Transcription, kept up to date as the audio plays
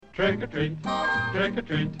Trick or treat, trick or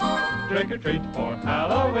treat, trick or treat for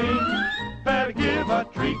Halloween. Better give a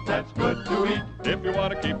treat that's good to eat if you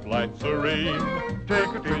want to keep life serene.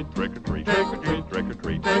 Trick or treat, trick or treat, trick or treat, trick or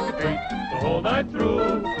treat, trick or treat the whole night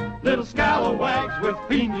through. Little scalawags with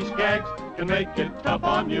fiendish gags can make it tough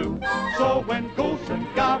on you. So when ghosts and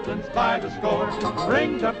goblins by the score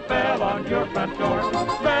ring the bell on your front door,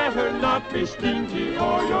 better not be stingy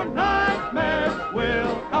or your nightmares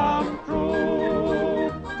will come true.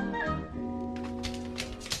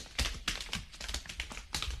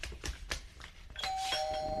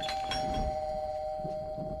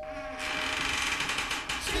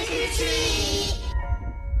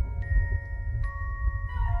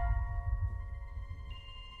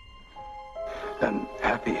 And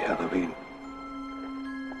happy Halloween.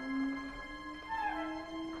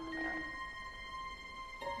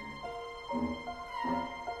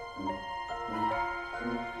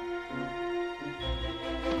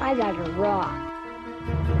 I gotta rock.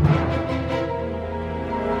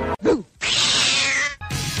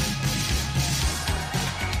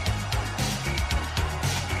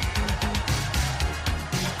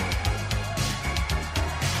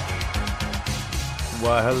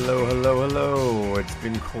 Well, hello. It's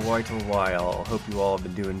been quite a while. Hope you all have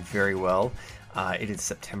been doing very well. It is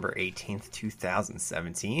September 18th,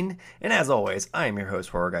 2017. And as always, I am your host,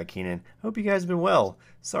 Horror Guy Keenan. Hope you guys have been well.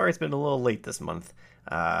 Sorry it's been a little late this month.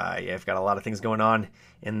 I've got a lot of things going on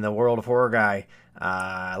in the world of Horror Guy.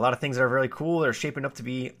 A lot of things that are really cool. They're shaping up to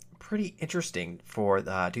be pretty interesting for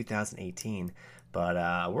 2018.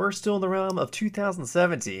 But we're still in the realm of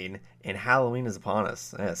 2017, and Halloween is upon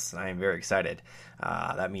us. Yes, I am very excited.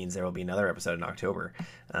 That means there will be another episode in October.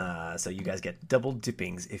 So you guys get double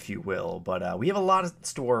dippings, if you will. But we have a lot in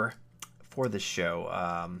store for this show.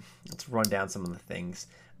 Let's run down some of the things.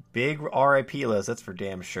 Big RIP list, that's for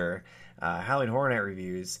damn sure. Halloween Horror Night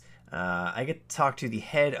reviews. I get to talk to the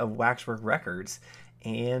head of Waxwork Records.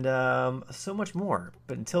 And so much more.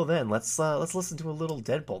 But until then, let's listen to a little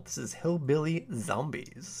Deadbolt. This is Hillbilly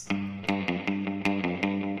Zombies. In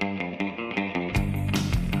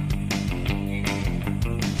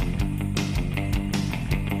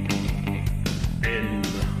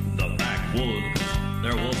the backwoods,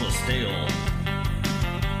 there was a still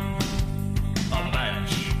a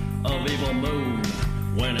batch of evil moon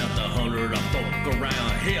went after 100 of folk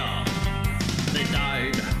around here. They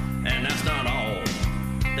died, and that's not all.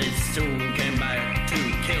 They soon came back to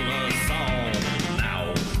kill us all.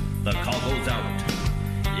 Now the call goes out.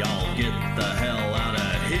 Y'all get the hell out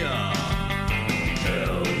of here.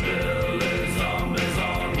 Hillbilly zombies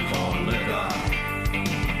on corn liquor.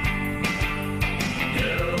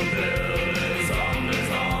 Hillbilly zombies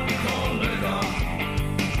on corn liquor.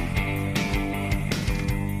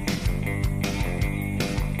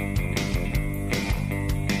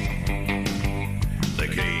 They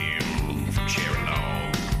came from Cherry Long,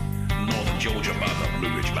 North Georgia by the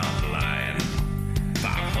Blue Ridge Mountain line.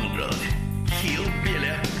 500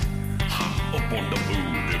 hillbilly hot up on the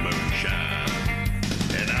moon and moonshine.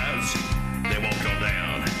 And as they walked on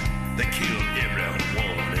down, they killed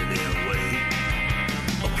everyone in their way.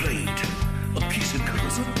 A plate, a piece of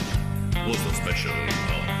cousin was the special of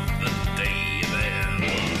the day. There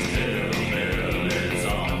was hillbilly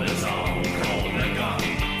zombies on corn liquor.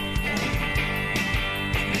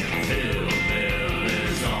 Hillbilly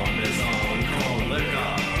zombies on corn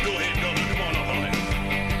liquor. Go ahead, Governor. Come on up on it.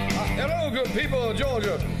 Hello, good people of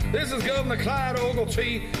Georgia. This is Governor Clyde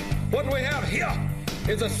Ogletree. What we have here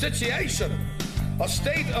is a situation, a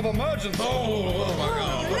state of emergency. Oh my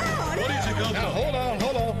God. What is it, Governor? Now, hold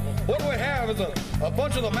on. What we have is a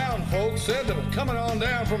bunch of the mountain folks said that were coming on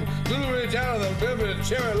down from Blue Ridge out of the river and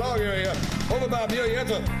Cherry Log area over by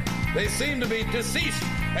Murrieta. They seem to be deceased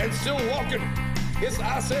and still walking. Yes,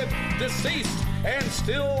 I said deceased and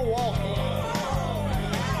still walking.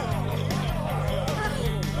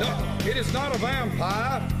 No, it is not a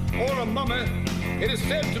vampire or a mummy. It is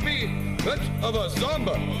said to be that of a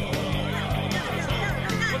zombie.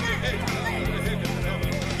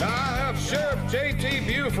 Now, I have Sheriff J.T.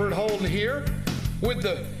 Buford holding here with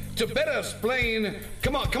to better explain.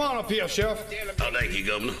 Come on up here, Sheriff. Oh, thank you,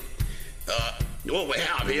 Governor. What we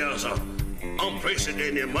have here is an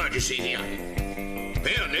unprecedented emergency here.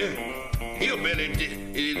 Apparently, hillbilly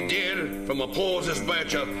is dead from a poisonous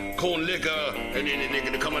batch of corn liquor and then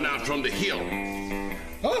they're coming out from the hill.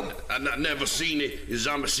 Huh? I've never seen a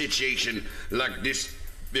zombie situation like this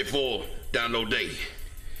before down no day.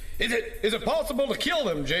 Is it possible to kill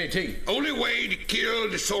them, J.T.? Only way to kill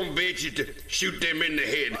the son of a bitch is to shoot them in the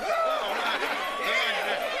head.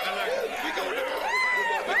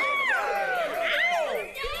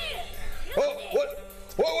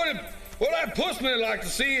 What would it What I'd personally like to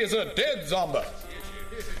see is a dead zombie.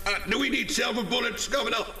 Do we need silver bullets,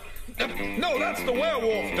 Governor? No, that's the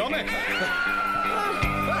werewolf, dummy.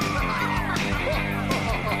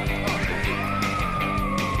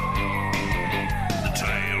 The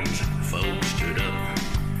townsfolk stood up.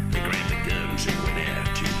 They grabbed the guns and went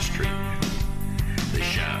out to the street. They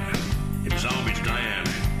shot and zombies down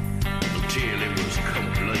until it was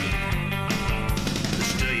complete. The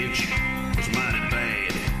stage was mighty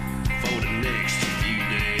bad for the next few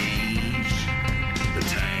days. The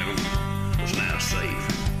town was now safe,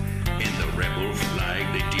 and the rebel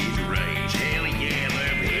flag they did raise. Hell yeah,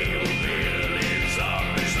 them hillbilly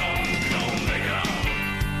zombies on home they gone.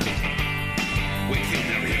 We keep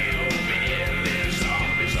them hillbilly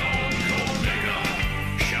zombies on home they gone.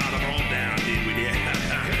 Shot them all down, did we? Yeah.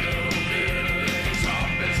 Hillbilly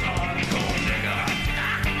zombies on home they gone.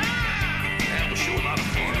 That was sure a lot of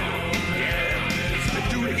fun. Yeah, let's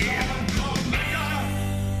do it again.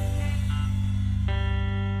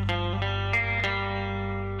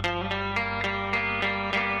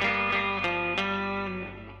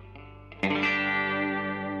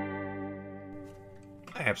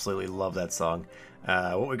 I absolutely love that song.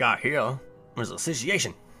 What we got here is a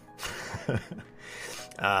situation.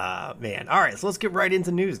 Man. All right, so let's get right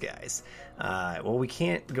into news, guys. Well, we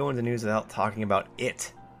can't go into news without talking about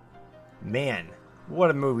It. Man, what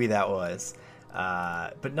a movie that was.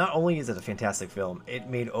 But not only is it a fantastic film, it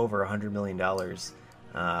made over $100 million.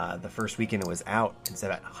 The first weekend it was out, it's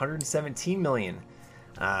at $117 million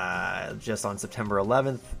just on September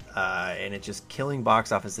 11th, and it's just killing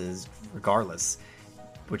box offices regardless,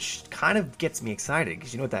 which kind of gets me excited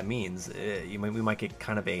because you know what that means. We might get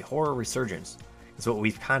kind of a horror resurgence. It's what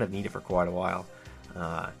we've kind of needed for quite a while.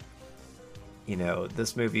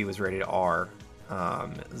 This movie was rated R.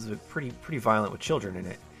 It was pretty violent with children in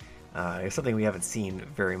it. It's something we haven't seen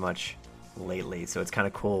very much lately, so it's kind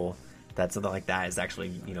of cool that something like that is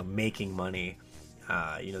actually making money.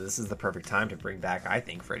 This is the perfect time to bring back, I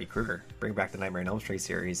think, Freddy Krueger, bring back the Nightmare on Elm Street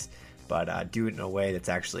series, but do it in a way that's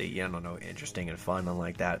actually interesting and fun,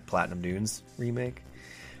 unlike that Platinum Dunes remake.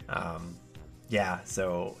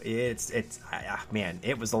 So man,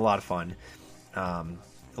 it was a lot of fun. A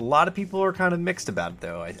lot of people are kind of mixed about it,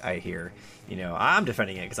 though. I hear, I'm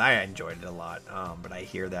defending it because I enjoyed it a lot. But I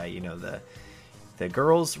hear that the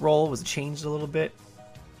girl's role was changed a little bit,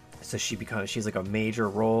 so she's like a major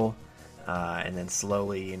role, and then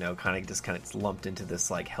slowly, kind of lumped into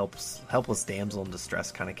this like helpless damsel in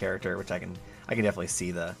distress kind of character, which I can definitely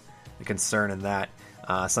see the concern in that.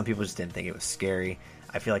 Some people just didn't think it was scary.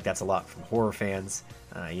 I feel like that's a lot from horror fans.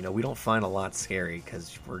 We don't find a lot scary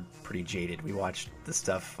because we're pretty jaded. We watch the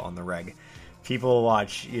stuff on the reg. People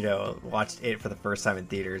watched it for the first time in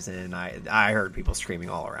theaters, and I heard people screaming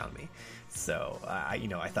all around me. So, I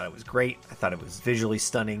thought it was great. I thought it was visually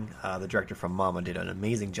stunning. The director from Mama did an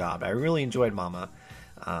amazing job. I really enjoyed Mama.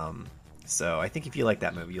 So I think if you like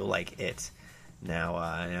that movie, you'll like it.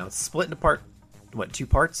 Now it's split into two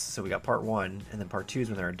parts? So we got part 1, and then part 2 is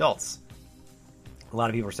when they're adults. A lot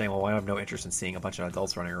of people are saying, well, I have no interest in seeing a bunch of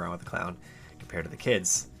adults running around with a clown compared to the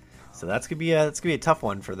kids. So that's gonna be a tough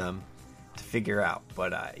one for them to figure out.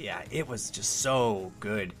 But it was just so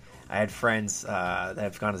good. I had friends that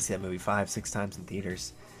have gone to see that movie 5-6 times in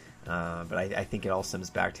theaters. But I think it all stems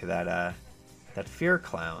back to that fear of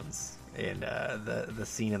clowns and the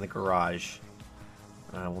scene in the garage.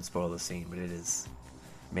 I won't spoil the scene, but it is,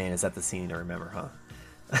 man, is that the scene to remember, huh?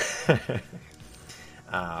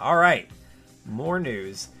 All right. More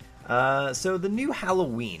news. So the new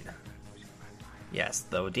Halloween. Yes,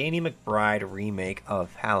 the Danny McBride remake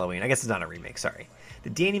of Halloween. I guess it's not a remake, sorry.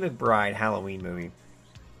 The Danny McBride Halloween movie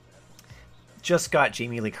just got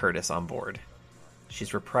Jamie Lee Curtis on board.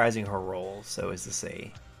 She's reprising her role, so is this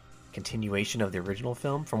a continuation of the original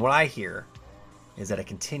film? From what I hear, is that it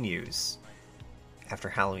continues after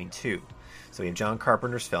Halloween 2. So we have John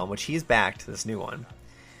Carpenter's film, which he's backed, this new one.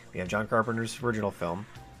 We have John Carpenter's original film,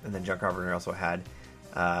 and then John Carpenter also had,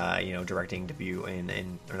 directing debut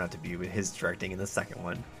or not debut, but his directing in the second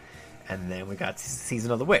one. And then we got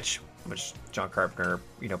Season of the Witch, which John Carpenter,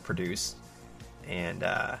 produced, and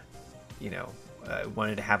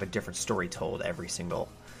wanted to have a different story told every single,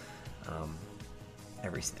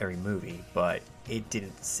 every movie, but it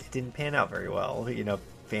didn't pan out very well.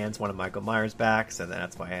 Fans wanted Michael Myers back, so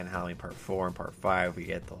that's why in Halloween Part 4 and Part 5 we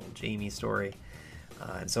get the whole Jamie story,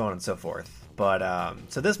 and so on and so forth. But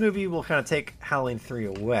so this movie will kind of take Halloween 3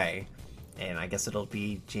 away, and I guess it'll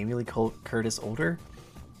be Jamie Lee Curtis older.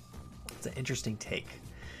 It's an interesting take.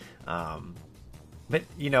 But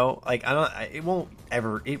like it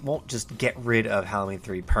won't just get rid of Halloween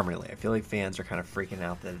 3 permanently. I feel like fans are kind of freaking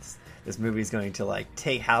out that this movie is going to like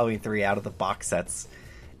take Halloween 3 out of the box sets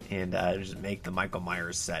and just make the Michael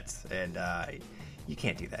Myers set. And you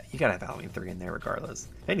can't do that. You gotta have Halloween 3 in there regardless.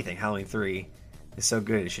 If anything, Halloween 3 is so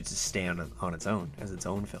good it should just stay on its own as its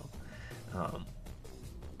own film.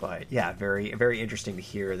 But yeah, very very interesting to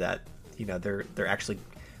hear that they're actually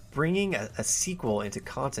bringing a sequel into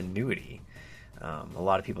continuity. A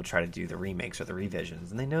lot of people try to do the remakes or the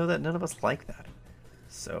revisions, and they know that none of us like that.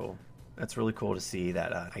 So that's really cool to see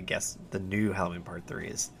that I guess the new Halloween Part 3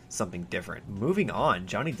 is something different. Moving on,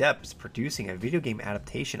 Johnny Depp is producing a video game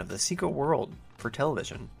adaptation of The Secret World for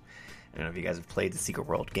television. I don't know if you guys have played The Secret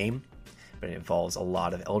World game, but it involves a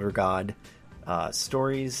lot of Elder God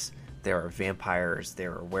stories. There are vampires,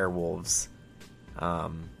 there are werewolves,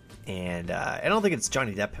 and I don't think it's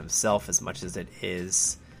Johnny Depp himself as much as it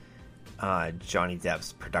is Johnny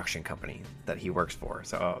Depp's production company that he works for.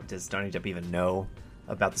 So does Johnny Depp even know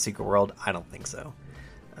about The Secret World? I don't think so.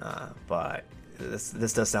 But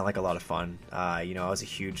this does sound like a lot of fun. I was a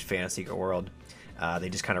huge fan of Secret World. They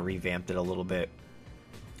just kind of revamped it a little bit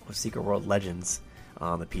with Secret World Legends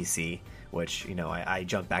on the PC, which, I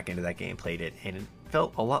jumped back into that game, played it, and it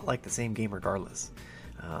felt a lot like the same game regardless.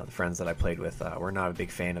 The friends that I played with were not a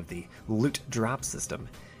big fan of the loot drop system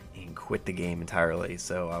and quit the game entirely,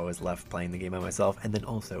 so I was left playing the game by myself, and then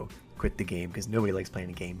also quit the game because nobody likes playing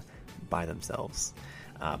a game by themselves.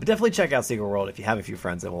 But definitely check out Secret World if you have a few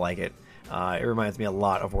friends that will like it. It reminds me a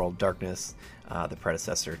lot of World of Darkness, the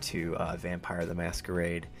predecessor to Vampire the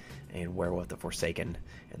Masquerade and Werewolf the Forsaken,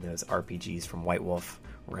 and those RPGs from White Wolf.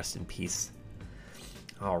 Rest in peace.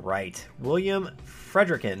 All right, William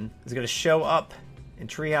Friedkin is going to show up in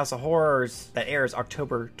Treehouse of Horrors that airs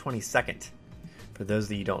October 22nd. For those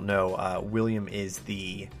of you who don't know, William is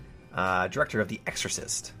the director of The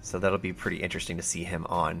Exorcist, so that'll be pretty interesting to see him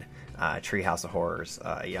on Treehouse of Horrors.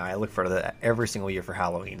 I look for that every single year for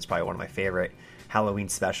Halloween. It's probably one of my favorite Halloween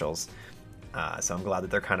specials. So I'm glad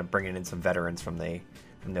that they're kind of bringing in some veterans from the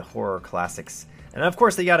horror classics. And of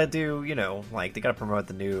course they got to do, they got to promote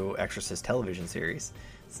the new Exorcist television series.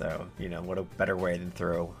 So, what a better way than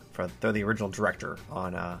throw the original director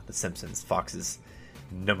on The Simpsons, Fox's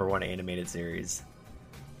 #1 animated series.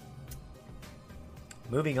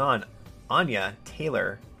 Moving on, Anya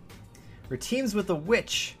Taylor teams with the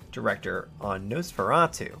Witch director on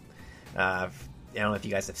Nosferatu. I don't know if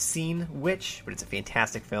you guys have seen Witch, but it's a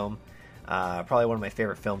fantastic film. Probably one of my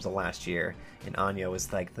favorite films of last year. And Anya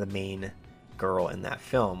was like the main girl in that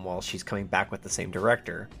film while she's coming back with the same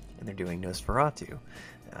director. And they're doing Nosferatu.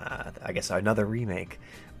 I guess another remake.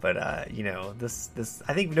 But, this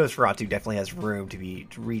I think Nosferatu definitely has room to be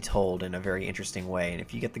retold in a very interesting way. And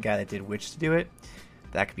if you get the guy that did Witch to do it,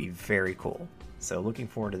 that could be very cool. So looking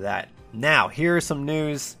forward to that. Now, here's some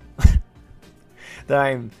news that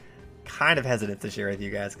I'm kind of hesitant to share with you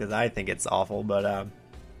guys because I think it's awful. But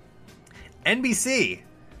NBC,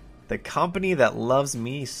 the company that loves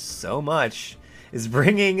me so much, is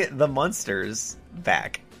bringing the Munsters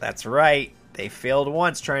back. That's right. They failed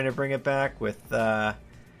once trying to bring it back with the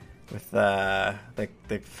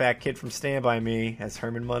fat kid from Stand By Me as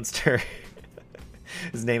Herman Munster.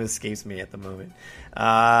 His name escapes me at the moment.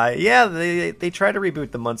 They tried to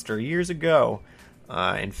reboot the Munster years ago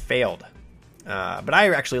and failed. But I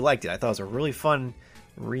actually liked it. I thought it was a really fun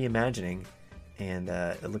reimagining, and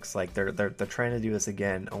it looks like they're trying to do this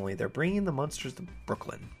again. Only they're bringing the Munsters to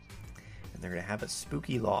Brooklyn, and they're gonna have a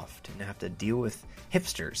spooky loft and have to deal with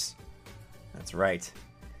hipsters. That's right.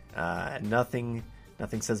 Nothing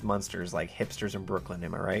says Munsters like hipsters in Brooklyn.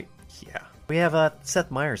 Am I right? Yeah. We have Seth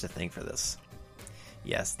Meyers to thank for this.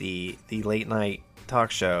 Yes, the late night talk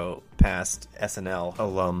show past SNL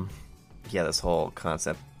alum. Yeah, this whole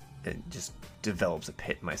concept, it just develops a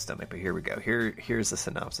pit in my stomach. But here we go. Here's the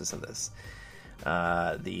synopsis of this.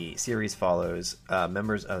 The series follows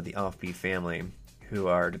members of the Offbeat family who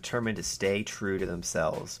are determined to stay true to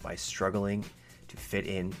themselves by struggling to fit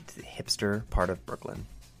into the hipster part of Brooklyn.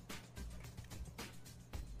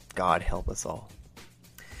 God help us all.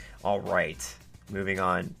 All right, moving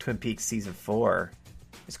on. Twin Peaks Season 4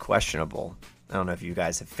 is questionable. I don't know if you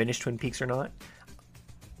guys have finished Twin Peaks or not.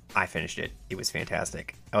 I finished it. It was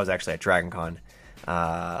fantastic. I was actually at DragonCon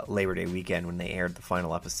Labor Day weekend when they aired the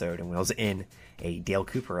final episode, and I was in a Dale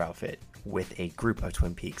Cooper outfit with a group of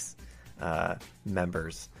Twin Peaks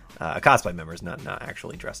members, cosplay members, not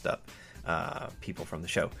actually dressed up people from the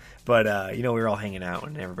show. But, we were all hanging out,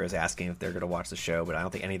 and everybody was asking if they're going to watch the show, but I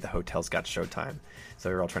don't think any of the hotels got Showtime. So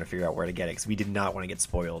we were all trying to figure out where to get it, because we did not want to get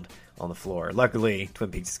spoiled on the floor. Luckily,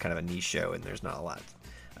 Twin Peaks is kind of a niche show, and there's not a lot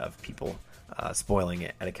of people spoiling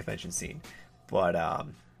it at a convention scene. But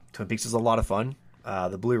Twin Peaks was a lot of fun.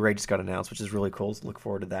 The Blu-ray just got announced, which is really cool. So look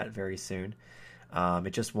forward to that very soon.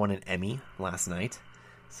 It just won an Emmy last night.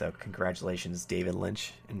 So congratulations, David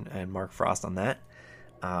Lynch and Mark Frost on that.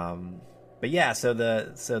 But yeah, so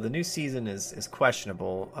the new season is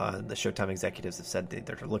questionable. The Showtime executives have said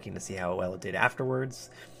they're looking to see how well it did afterwards.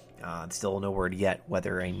 Still no word yet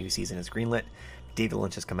whether a new season is greenlit. David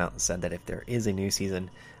Lynch has come out and said that if there is a new season,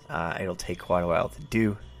 it'll take quite a while to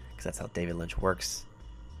do, because that's how David Lynch works.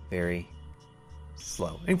 Very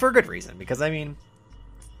slow. And for a good reason, because, I mean,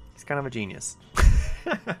 he's kind of a genius.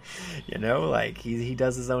 You know, like, he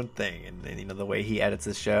does his own thing. And, you know, the way he edits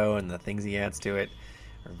his show and the things he adds to it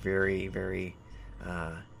are very, very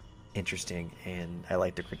interesting. And I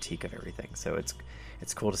like the critique of everything. So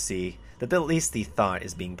it's cool to see that at least the thought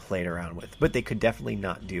is being played around with. But they could definitely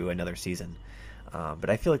not do another season. But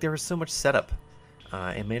I feel like there was so much setup.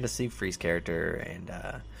 Amanda Seyfried's character and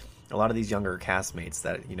a lot of these younger castmates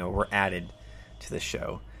that, you know, were added to the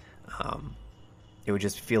show. It would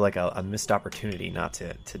just feel like a missed opportunity not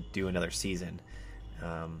to do another season.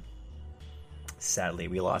 Sadly,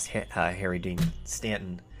 we lost Harry Dean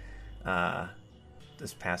Stanton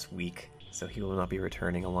this past week, so he will not be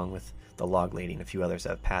returning, along with the Log Lady and a few others that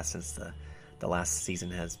have passed since the last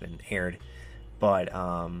season has been aired. But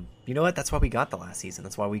you know what? That's why we got the last season.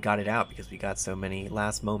 That's why we got it out, because we got so many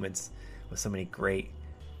last moments with so many great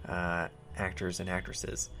actors and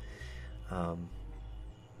actresses.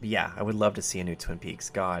 Yeah, I would love to see a new Twin Peaks.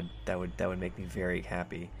 God, that would make me very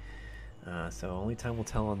happy. So only time will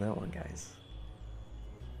tell on that one, guys.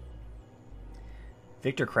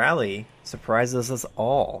 Victor Crowley surprises us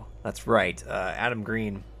all. That's right. Adam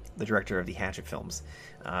Green, the director of the Hatchet films,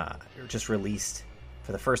 just released,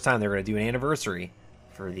 for the first time, they're going to do an anniversary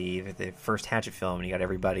for the first Hatchet film, and he got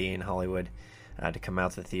everybody in Hollywood to come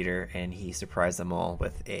out to the theater, and he surprised them all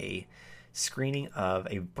with a screening of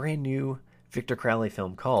a brand new Victor Crowley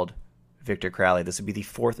film called Victor Crowley. This would be the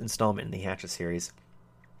 4th installment in the Hatchet series.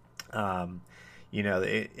 You know,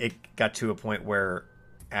 it got to a point where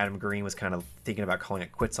Adam Green was kind of thinking about calling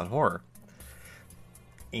it quits on horror.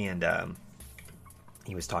 And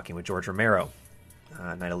he was talking with George Romero,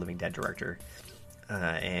 Night of the Living Dead director.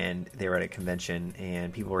 And they were at a convention,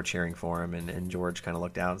 and people were cheering for him, and George kind of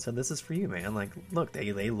looked out and said, "This is for you, man. Like, look,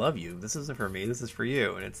 they love you. This isn't for me. This is for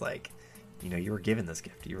you." And it's like, you know, you were given this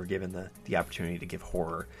gift. You were given the opportunity to give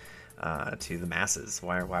horror to the masses.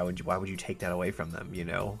 Why would you take that away from them? You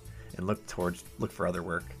know, and look for other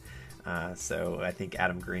work. So I think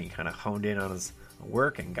Adam Green kind of honed in on his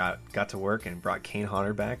work and got to work and brought Kane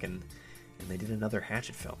Hodder back, and they did another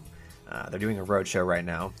Hatchet film. They're doing a road show right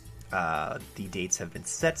now. The dates have been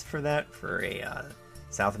set for that, for a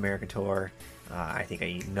South American tour. I think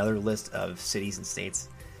another list of cities and states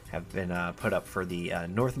have been put up for the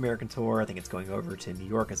North American tour. I think it's going over to New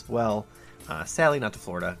York as well. Sadly, not to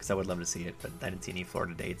Florida, because I would love to see it, but I didn't see any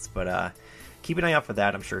Florida dates. But keep an eye out for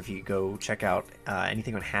that. I'm sure if you go check out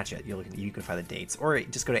anything on Hatchet, you can find the dates. Or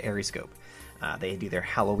just go to Aeriescope. They do their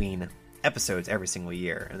Halloween episodes every single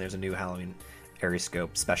year, and there's a new Halloween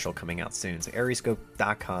Aeriescope special coming out soon. So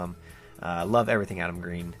Aeriescope.com. Love everything Adam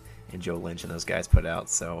Green and Joe Lynch and those guys put out.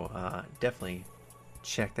 So definitely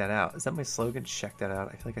check that out. Is that my slogan? Check that out.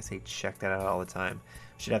 I feel like I say check that out all the time.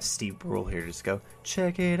 I should have Steve Brule here to just go,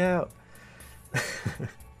 check it out.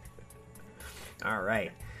 All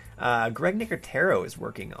right. Greg Nicotero is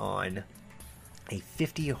working on a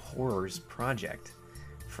 50 Horrors project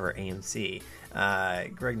for AMC.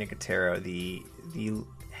 Greg Nicotero, the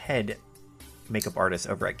head makeup artist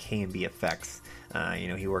over at K&B Effects. You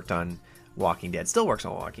know, he worked on Walking Dead, still works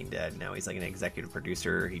on Walking Dead. Now he's like an executive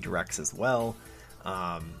producer. He directs as well.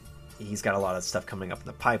 He's got a lot of stuff coming up in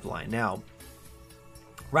the pipeline. Now,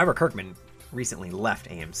 Robert Kirkman recently left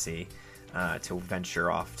AMC to venture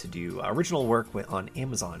off to do original work on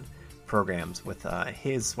Amazon programs with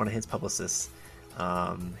one of his publicists,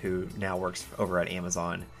 who now works over at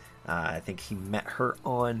Amazon. I think he met her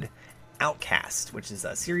on Outcast, which is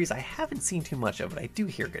a series I haven't seen too much of, but I do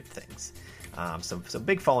hear good things. So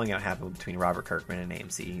big falling out happened between Robert Kirkman and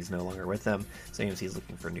AMC. He's no longer with them, so AMC is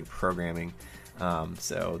looking for new programming.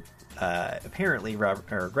 Apparently, Greg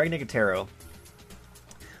Nicotero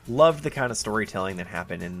loved the kind of storytelling that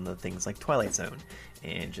happened in the things like Twilight Zone,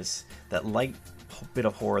 and just that light bit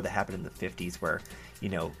of horror that happened in the 50s, where, you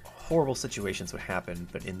know, horrible situations would happen,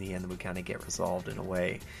 but in the end, they would kind of get resolved in a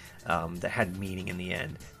way that had meaning in the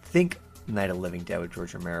end. Think Night of the Living Dead with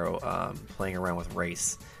George Romero, playing around with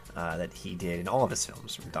race that he did in all of his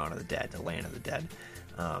films, from Dawn of the Dead to Land of the Dead.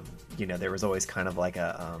 You know, there was always kind of like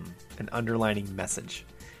an underlining message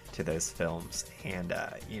to those films, and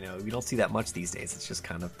you know, we don't see that much these days. It's just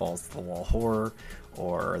kind of balls to the wall horror,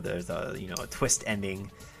 or there's a, you know, a twist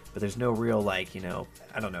ending, but there's no real, like, you know,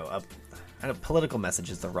 I don't know, political message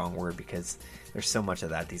is the wrong word, because there's so much of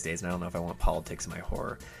that these days, and I don't know if I want politics in my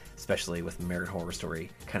horror, especially with American Horror Story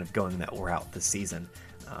kind of going that route this season.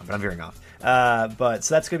 But I'm veering off. But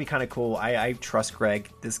so that's going to be kind of cool. I trust Greg.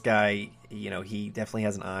 This guy, you know, he definitely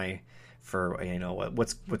has an eye for, you know,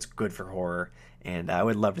 what's good for horror. And I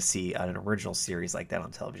would love to see an original series like that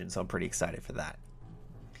on television. So I'm pretty excited for that.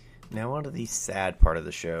 Now on to the sad part of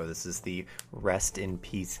the show. This is the rest in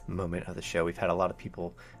peace moment of the show. We've had a lot of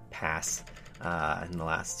people pass in the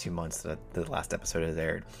last 2 months that the last episode has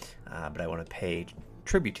aired. But I want to pay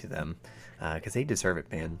tribute to them because they deserve it,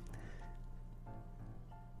 man.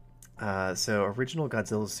 So original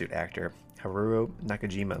Godzilla suit actor Haruo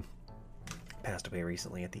Nakajima passed away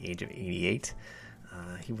recently at the age of 88.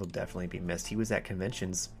 He will definitely be missed. He was at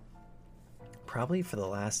conventions probably for the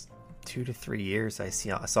last 2 to 3 years. I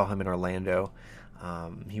saw him in Orlando.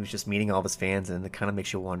 He was just meeting all of his fans, and it kind of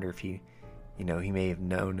makes you wonder if he, you know, he may have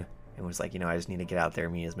known and was like, you know, I just need to get out there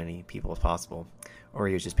and meet as many people as possible, or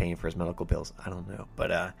he was just paying for his medical bills. I don't know,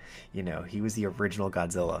 but you know, he was the original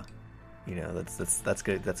Godzilla. You know, that's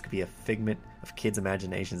good. That's gonna be a figment of kids'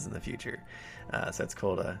 imaginations in the future. So it's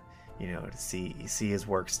cool to, you know, to see his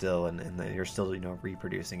work still, and then you're still, you know,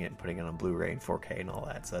 reproducing it and putting it on Blu-ray and 4K and all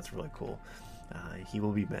that. So that's really cool. He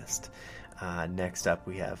will be missed. Next up,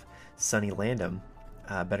 we have Sonny Landham,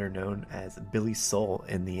 better known as Billy Soul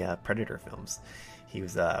in the Predator films. He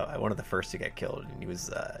was one of the first to get killed, and he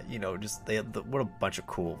was, you know, just what a bunch of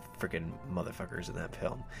cool freaking motherfuckers in that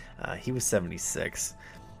film. He was 76.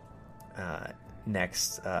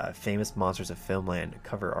 Next, famous Monsters of Filmland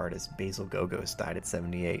cover artist Basil Gogos died at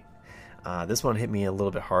 78. This one hit me a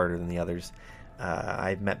little bit harder than the others.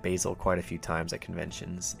 I've met Basil quite a few times at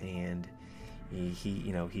conventions, and he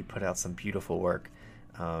you know, he put out some beautiful work.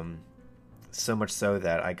 So much so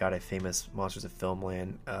that I got a famous Monsters of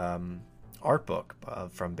Filmland art book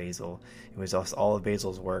from Basil. It was all of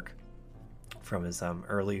Basil's work from his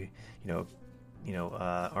early,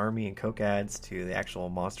 Army and Coke ads to the actual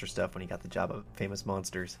monster stuff when he got the job of Famous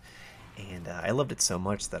Monsters. And I loved it so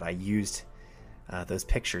much that I used those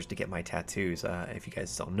pictures to get my tattoos. If you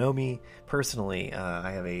guys don't know me personally,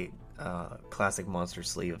 I have a classic monster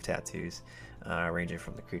sleeve of tattoos, ranging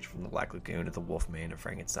from the creature from the Black Lagoon to the Wolfman and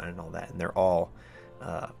Frankenstein and all that. And they're all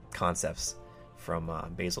concepts from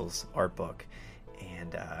Basil's art book.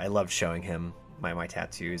 And I loved showing him my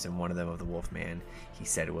tattoos, and one of them of the Wolfman, he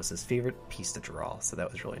said it was his favorite piece to draw, so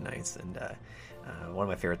that was really nice. And one of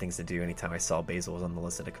my favorite things to do anytime I saw Basil was on the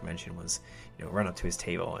list at a convention was, run up to his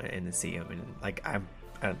table and see him. And like I'm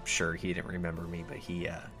sure he didn't remember me, but he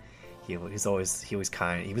was always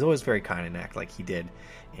kind. He was always very kind and act like he did,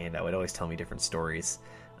 and would always tell me different stories.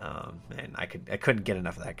 And I couldn't get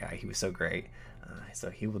enough of that guy. He was so great. So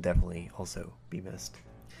he will definitely also be missed.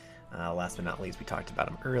 Last but not least, we talked about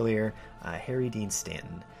him earlier. Harry Dean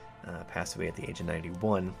Stanton passed away at the age of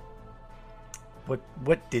 91.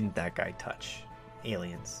 What didn't that guy touch?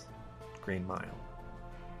 Aliens, Green Mile,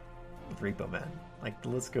 Repo Man. Like, the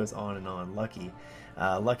list goes on and on. Lucky.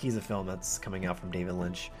 Lucky's a film that's coming out from David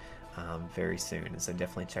Lynch very soon, so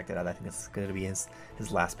definitely check that out. I think it's going to be his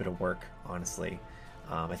last bit of work, honestly.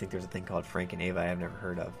 I think there's a thing called Frank and Ava I've never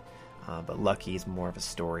heard of, but Lucky is more of a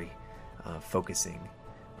story focusing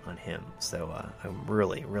on him. So I'm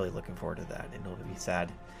really, really looking forward to that, and it'll be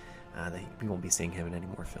sad that we won't be seeing him in any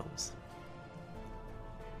more films.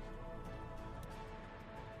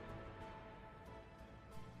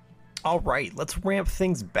 All right, let's ramp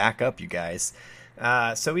things back up, you guys.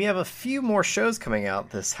 So we have a few more shows coming out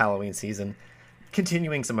this Halloween season,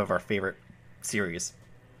 continuing some of our favorite series.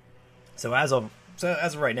 So as of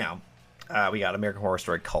right now, we got American Horror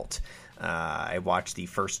Story Cult. I watched the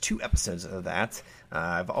first 2 episodes of that.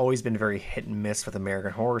 I've always been very hit and miss with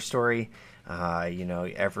American Horror Story.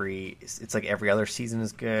 It's like every other season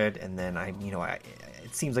is good, and then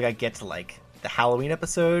it seems like I get to like the Halloween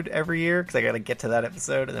episode every year because I got to get to that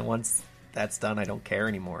episode, and then once that's done, I don't care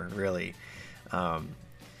anymore, really.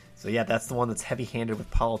 So yeah, that's the one that's heavy-handed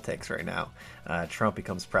with politics right now. Trump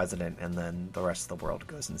becomes president, and then the rest of the world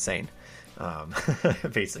goes insane,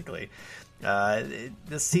 basically.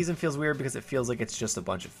 This season feels weird because it feels like it's just a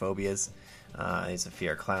bunch of phobias. It's a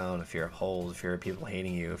fear of clown, a fear of holes, a fear of people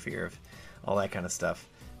hating you, a fear of all that kind of stuff.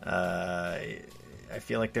 I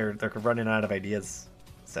feel like they're running out of ideas,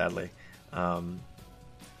 sadly. But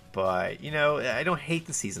I don't hate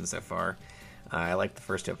the season so far. I like the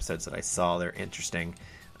first 2 episodes that I saw. They're interesting.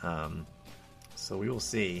 So we will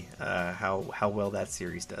see how well that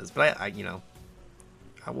series does. But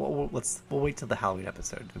we'll wait till the Halloween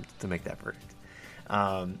episode to make that verdict.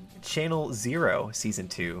 Channel Zero Season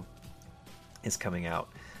 2 is coming out.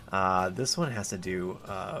 This one has to do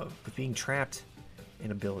with being trapped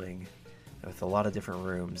in a building with a lot of different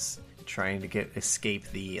rooms, trying to escape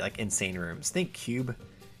the like insane rooms. Think Cube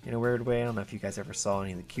in a weird way. I don't know if you guys ever saw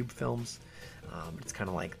any of the Cube films, but it's kind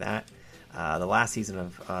of like that. The last season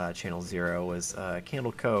of Channel Zero was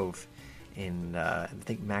Candle Cove, and I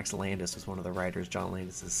think Max Landis was one of the writers, John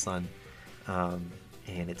Landis' son, and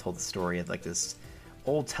it told the story of like this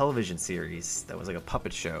old television series that was like a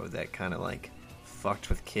puppet show that kind of like fucked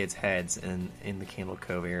with kids' heads in the Candle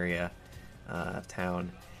Cove area of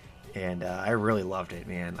town. And I really loved it,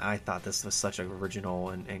 man. I thought this was such an original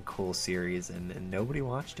and cool series, and nobody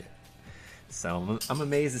watched it. So I'm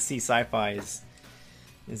amazed to see Sci-Fi is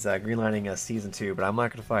greenlighting a season 2, but I'm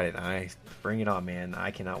not going to fight it. Bring it on, man.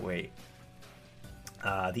 I cannot wait.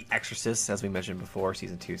 The Exorcist, as we mentioned before,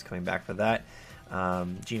 season 2 is coming back for that.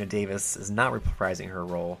 Gina Davis is not reprising her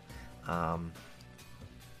role.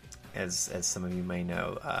 As some of you may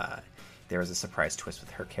know, there was a surprise twist with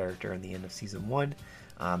her character in the end of season 1.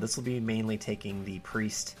 This will be mainly taking the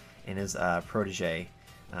priest and his protege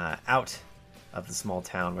out of the small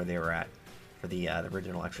town where they were at for the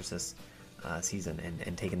original Exorcist season,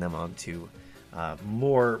 and taking them on to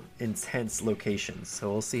more intense locations.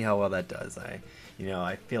 So we'll see how well that does. I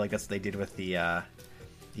feel like that's what they did with the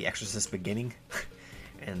Exorcist beginning,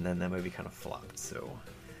 and then that movie kind of flopped. So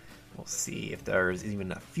we'll see if there's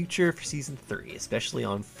even a future for season 3, especially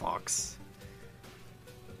on Fox,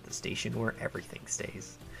 the station where everything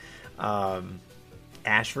stays.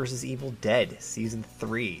 Ash vs. Evil Dead season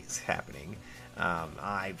 3 is happening.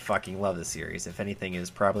 I fucking love this series. If anything, it is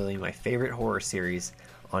probably my favorite horror series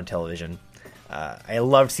on television. I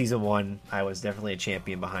loved season 1. I was definitely a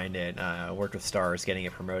champion behind it. I worked with Stars, getting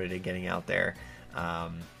it promoted and getting out there.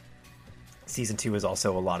 Season 2 was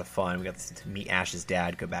also a lot of fun. We got to meet Ash's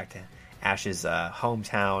dad, go back to Ash's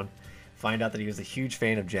hometown, find out that he was a huge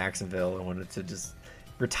fan of Jacksonville and wanted to just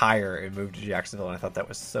retire and move to Jacksonville. And I thought that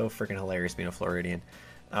was so freaking hilarious, being a Floridian.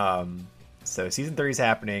 So season 3 is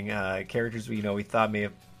happening. Characters we thought may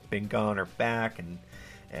have been gone are back, and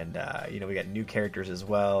we got new characters as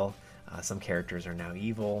well. Some characters are now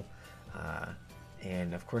evil,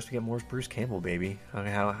 and of course we get more Bruce Campbell, baby. How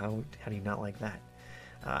do you not like that?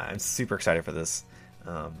 I'm super excited for this.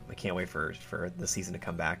 I can't wait for the season to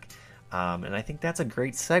come back, and I think that's a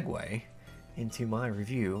great segue into my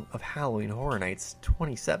review of Halloween Horror Nights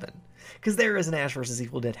 27, because there is an Ash vs.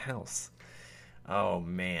 Evil Dead house. Oh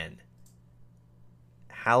man.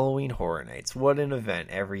 Halloween Horror Nights. What an event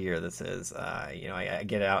every year this is. I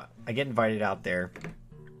get invited out there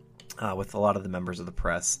with a lot of the members of the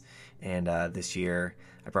press, and this year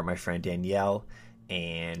I brought my friend Danielle,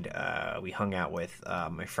 and we hung out with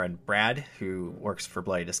my friend Brad, who works for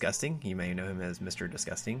Bloody Disgusting. You may know him as Mr.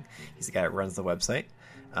 Disgusting. He's the guy that runs the website.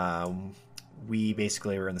 We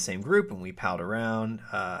basically were in the same group, and we palled around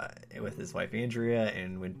with his wife Andrea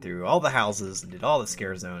and went through all the houses and did all the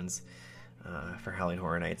scare zones for Halloween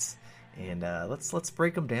Horror Nights, and let's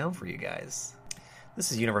break them down for you guys.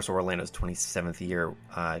 This is Universal Orlando's 27th year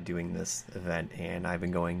doing this event, and I've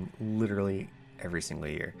been going literally every single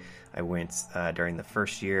year. I went during the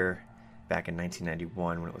first year back in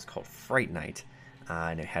 1991 when it was called Fright Night,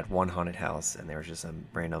 and it had one haunted house, and there was just a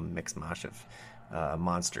random mixed mash of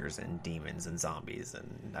monsters and demons and zombies,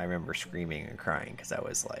 and I remember screaming and crying because I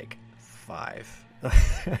was like 5.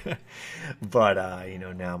 But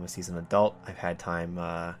now I'm a seasoned adult. I've had time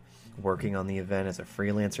working on the event as a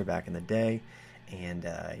freelancer back in the day, and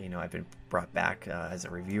I've been brought back as a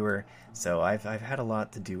reviewer, so I've had a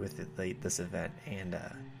lot to do with this event, and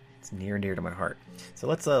it's near and dear to my heart. So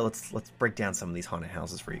let's break down some of these haunted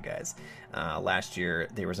houses for you guys. Last year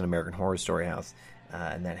there was an American Horror Story house,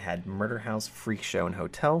 and that had Murder House, Freak Show, and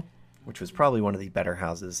Hotel, which was probably one of the better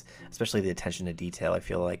houses, especially the attention to detail. I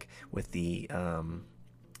feel like with the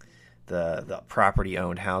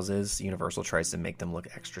property-owned houses, Universal tries to make them look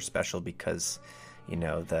extra special because,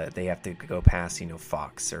 they have to go past,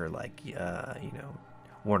 Fox or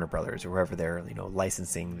Warner Brothers or wherever they're,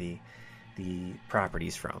 licensing the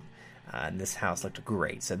properties from. And this house looked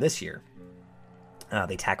great. So this year,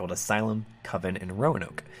 they tackled Asylum, Coven, and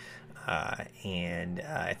Roanoke. And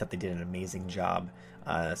I thought they did an amazing job,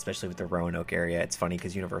 especially with the Roanoke area. It's funny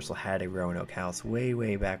because Universal had a Roanoke house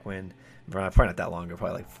way back when, probably not that long ago,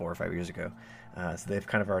 probably like 4 or 5 years ago. So they've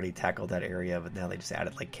kind of already tackled that area, but now they just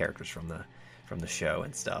added like characters from the show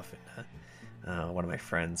and stuff. And one of my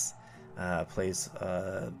friends plays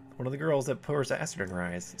one of the girls that pours acid in her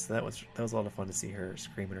eyes, so that was a lot of fun to see her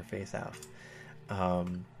screaming her face off.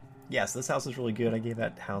 yeah, so this house is really good. I gave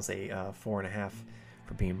that house a 4.5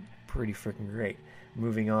 for being pretty freaking great.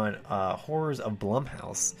 Moving on, Horrors of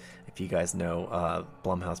Blumhouse. If you guys know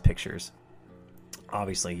Blumhouse Pictures,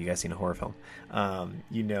 obviously you guys seen a horror film.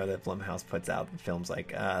 You know that Blumhouse puts out films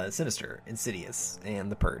like Sinister, Insidious, and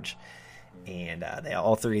The Purge. And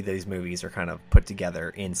all three of these movies are kind of put together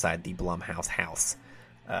inside the Blumhouse house.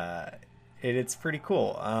 It's pretty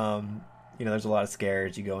cool. There's a lot of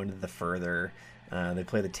scares. You go into the further. They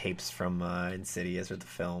play the tapes from Insidious or the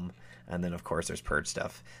film. And then, of course, there's Purge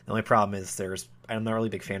stuff. The only problem is I'm not really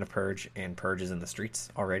a big fan of Purge, and Purge is in the streets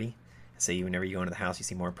already. So whenever you go into the house, you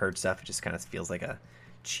see more Purge stuff. It just kind of feels like a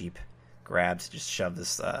cheap grab to just shove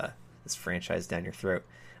this franchise down your throat.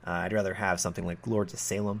 I'd rather have something like Lords of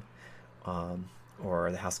Salem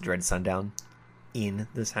or the House of Dread Sundown in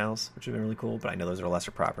this house, which would be really cool. But I know those are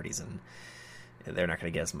lesser properties, and they're not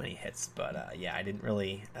going to get as many hits. But I didn't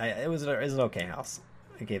really. It was an okay house.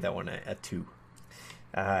 I gave that one a 2.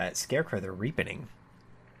 Scarecrow the Reaping.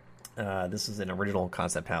 This is an original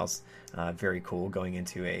concept house. Very cool. Going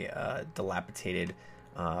into a dilapidated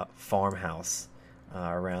farmhouse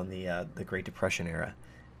around the Great Depression era,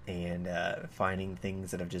 and finding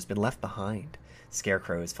things that have just been left behind.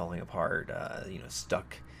 Scarecrow is falling apart.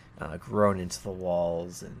 Stuck, grown into the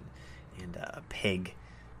walls, and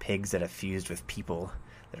pigs that have fused with people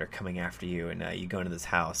that are coming after you, and you go into this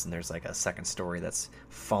house, and there's like a second story that's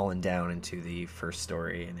fallen down into the first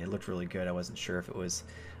story, and it looked really good. I wasn't sure if it was,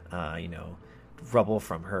 rubble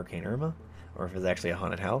from Hurricane Irma, or if it was actually a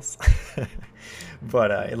haunted house,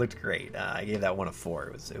 but it looked great. I gave that one a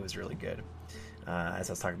 4. It was really good. As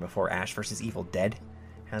I was talking before, Ash vs. Evil Dead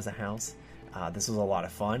has a house. This was a lot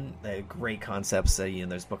of fun. Great concepts.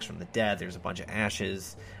 There's books from the dead. There's a bunch of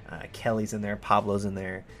Ashes. Kelly's in there. Pablo's in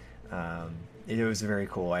there. It was very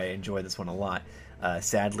cool. I enjoyed this one a lot.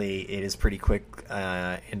 Sadly, it is pretty quick,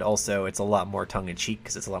 and also it's a lot more tongue-in-cheek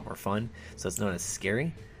because it's a lot more fun, so it's not as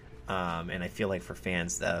scary. And I feel like for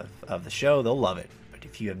fans of the show, they'll love it. But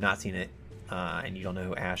if you have not seen it, and you don't know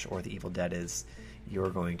who Ash or the Evil Dead is, you're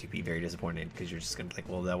going to be very disappointed because you're just going to be like,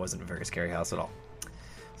 well, that wasn't a very scary house at all.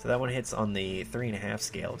 So that one hits on the 3.5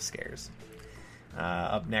 scale of scares.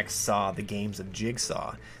 Up next, Saw, the Games of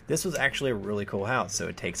Jigsaw. This was actually a really cool house. So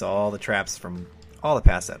it takes all the traps from all the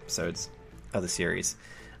past episodes of the series.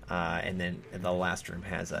 And then the last room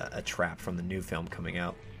has a trap from the new film coming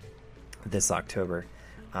out this October.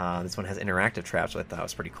 This one has interactive traps, which I thought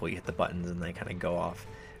was pretty cool. You hit the buttons and they kind of go off.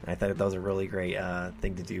 And I thought that was a really great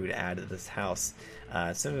thing to do to add to this house.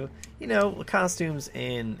 Costumes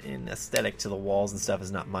and aesthetic to the walls and stuff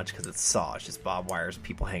is not much because it's Saw. It's just barbed wires,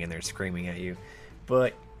 people hanging there screaming at you.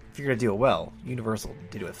 But if you're going to do it well, Universal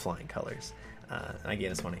did it with flying colors. I gave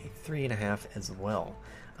this one a 3.5 as well.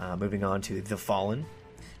 Moving on to The Fallen,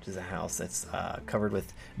 which is a house that's covered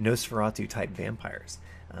with Nosferatu-type vampires.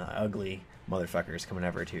 Ugly motherfuckers coming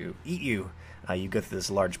over to eat you. You go through this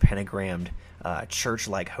large pentagrammed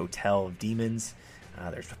church-like hotel of demons.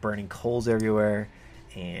 There's burning coals everywhere,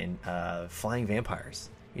 and flying vampires.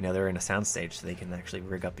 They're in a soundstage, so they can actually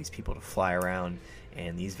rig up these people to fly around,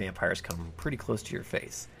 and these vampires come pretty close to your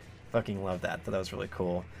face. Fucking love that. Thought that was really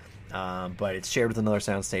cool. But it's shared with another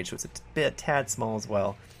soundstage, so it's a tad small as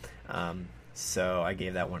well. So I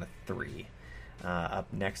gave that one a 3.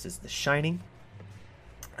 Up next is The Shining.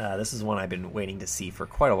 This is one I've been waiting to see for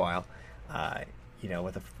quite a while.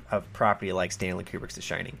 With a property like Stanley Kubrick's The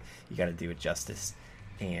Shining, you got to do it justice.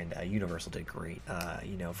 And Universal did great.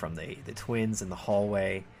 From the twins in the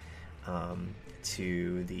hallway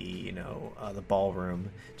to the ballroom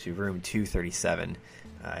to room 237.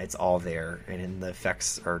 It's all there, and the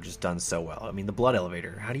effects are just done so well. I mean, the blood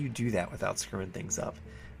elevator. How do you do that without screwing things up?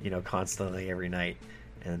 Constantly every night.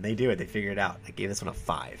 And they do it. They figure it out. I gave this one a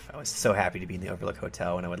 5. I was so happy to be in the Overlook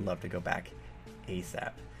Hotel, and I would love to go back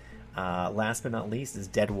ASAP. Last but not least is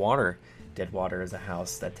Dead Water. Dead Water is a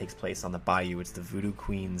house that takes place on the bayou. It's the Voodoo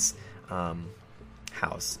Queen's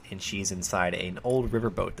house, and she's inside an old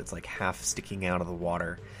riverboat that's like half sticking out of the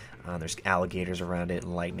water. There's alligators around it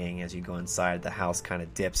and lightning. As you go inside, the house kind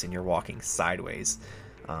of dips, and you're walking sideways.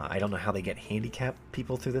 I don't know how they get handicapped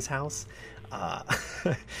people through this house.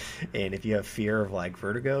 And if you have fear of like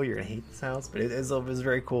vertigo, you're gonna hate this house. But it was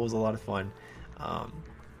very cool. It was a lot of fun.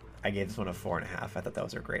 I gave this one a 4.5. I thought that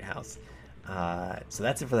was a great house. So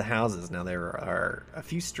that's it for the houses. Now there are a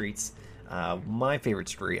few streets. My favorite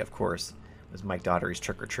street, of course, was Mike Daugherty's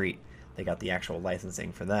Trick or Treat. They got the actual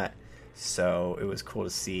licensing for that, so it was cool to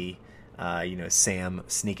see. Sam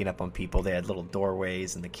sneaking up on people. They had little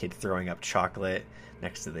doorways, and the kid throwing up chocolate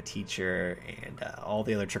next to the teacher, and all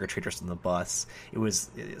the other trick-or-treaters on the bus. It was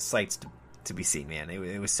sights to be seen, man.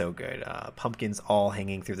 It was so good. Pumpkins all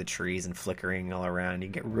hanging through the trees and flickering all around. You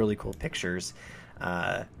get really cool pictures.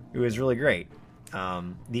 It was really great.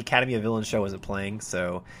 The Academy of Villains show wasn't playing,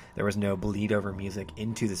 so there was no bleed over music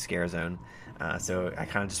into the Scare Zone. So I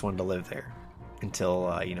kind of just wanted to live there until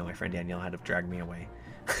my friend Danielle had to drag me away.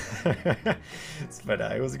 But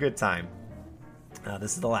it was a good time.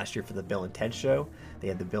 This is the last year for the Bill and Ted show. They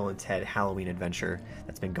had the Bill and Ted Halloween Adventure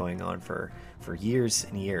that's been going on for years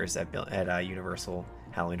and years at Universal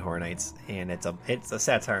Halloween Horror Nights, and it's a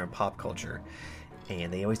satire on pop culture.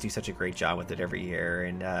 And they always do such a great job with it every year.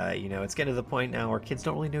 And it's getting to the point now where kids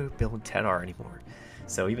don't really know who Bill and Ted are anymore.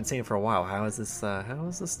 So we've been saying for a while, how is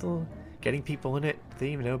this still getting people in it? Do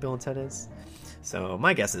they even know who Bill and Ted is? So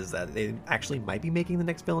my guess is that they actually might be making the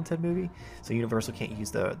next Bill and Ted movie. So Universal can't use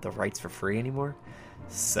the rights for free anymore.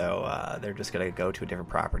 So they're just going to go to a different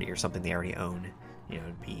property or something they already own.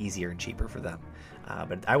 It'd be easier and cheaper for them.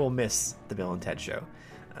 But I will miss the Bill and Ted show.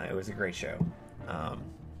 It was a great show.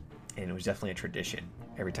 And it was definitely a tradition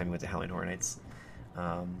every time we went to Halloween Horror Nights.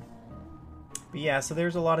 But yeah, so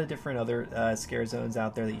there's a lot of different other scare zones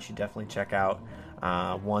out there that you should definitely check out.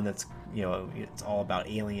 One that's, it's all about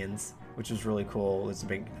aliens, which was really cool. It's a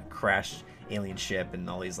big crashed alien ship and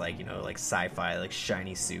all these like sci-fi, like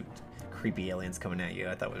shiny suit, creepy aliens coming at you.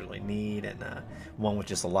 I thought was really neat. And one with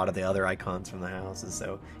just a lot of the other icons from the houses.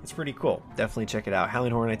 So it's pretty cool. Definitely check it out.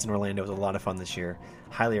 Halloween Horror Nights in Orlando was a lot of fun this year.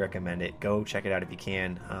 Highly recommend it. Go check it out if you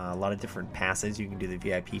can. A lot of different passes. You can do the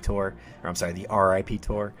VIP tour, or I'm sorry, the RIP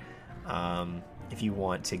tour. If you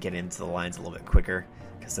want to get into the lines a little bit quicker,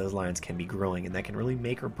 because those lines can be grueling and that can really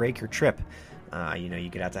make or break your trip. You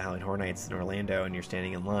get out to Halloween Horror Nights in Orlando and you're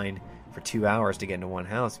standing in line for 2 hours to get into one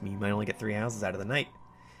house. You might only get 3 houses out of the night.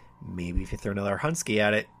 Maybe if you throw another Hunsky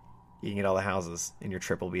at it, you can get all the houses and your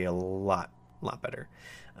trip will be a lot better.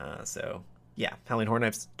 So yeah, Halloween Horror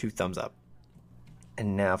Nights, 2 thumbs up.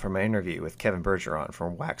 And now for my interview with Kevin Bergeron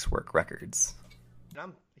from Waxwork Records.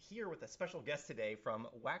 I'm here with a special guest today from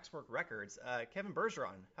Waxwork Records, Kevin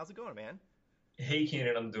Bergeron. How's it going, man? Hey,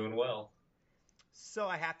 Keenan, I'm doing well. So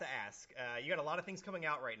I have to ask, you got a lot of things coming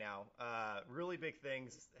out right now. Really big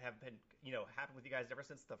things have been, happened with you guys ever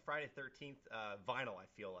since the Friday 13th vinyl, I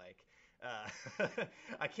feel like.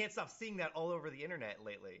 I can't stop seeing that all over the internet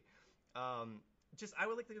lately. I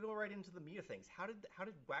would like to go right into the meat of things. How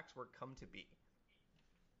did Waxwork come to be?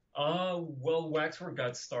 Well, Waxwork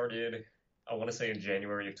got started, I want to say in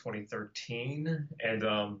January of 2013,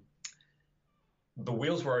 and the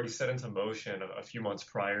wheels were already set into motion a few months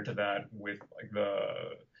prior to that, with like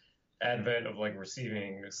the advent of like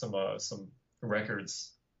receiving some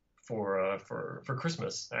records for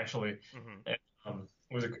Christmas, actually. Mm-hmm. And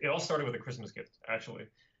it all started with a Christmas gift, actually,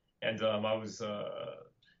 and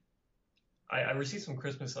I received some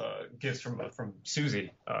Christmas gifts from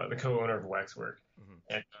Susie, the co-owner of Waxwork,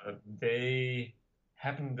 mm-hmm. and they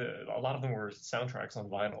happened to, a lot of them were soundtracks on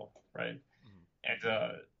vinyl, right? Mm-hmm.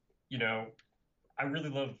 And I really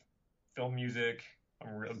love film music.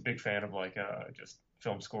 I'm a big fan of just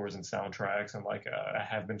film scores and soundtracks, and I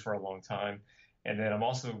have been for a long time. And then I'm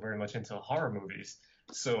also very much into horror movies.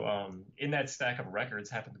 So in that stack of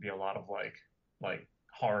records happened to be a lot of like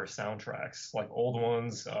horror soundtracks, like old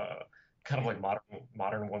ones, kind of like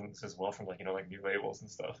modern ones as well from new labels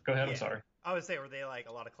and stuff. Go ahead. Yeah. I'm sorry. I would say, were they like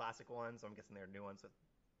a lot of classic ones? I'm guessing they're new ones.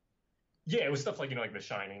 Yeah, it was stuff like The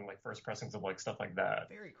Shining, like first pressings of stuff like that.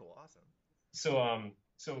 Very cool. Awesome. So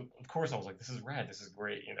of course I was like, this is rad, this is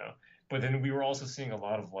great, But then we were also seeing a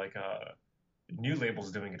lot of new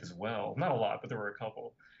labels doing it as well. Not a lot, but there were a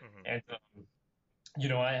couple. Mm-hmm.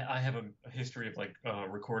 And I have a history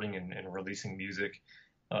of recording and releasing music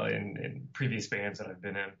in previous bands that I've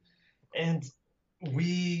been in. And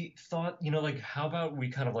we thought, how about we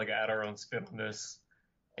kind of add our own spin on this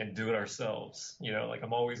and do it ourselves?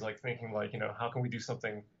 I'm always thinking how can we do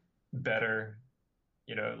something better?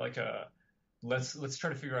 Let's try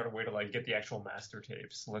to figure out a way to get the actual master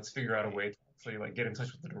tapes. Let's figure out a way to actually get in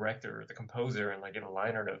touch with the director, the composer, and get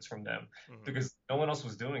liner notes from them, mm-hmm. because no one else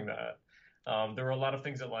was doing that. There were a lot of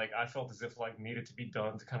things that I felt as if needed to be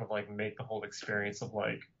done to kind of make the whole experience of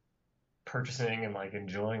purchasing and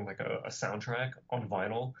enjoying a soundtrack on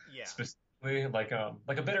vinyl, yeah. Specifically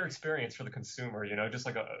a better experience for the consumer, just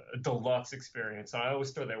a deluxe experience. I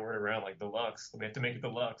always throw that word around, deluxe. We have to make it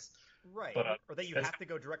deluxe. Right, but, or that you have to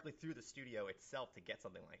go directly through the studio itself to get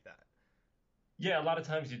something like that. Yeah, a lot of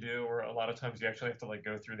times you do, or a lot of times you actually have to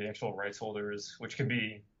go through the actual rights holders, which can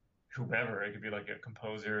be whomever. It could be a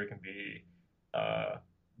composer, it can be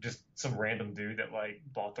just some random dude that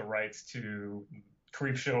bought the rights to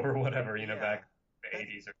Creepshow or whatever, back in the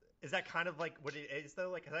 80s. Is that kind of like what it is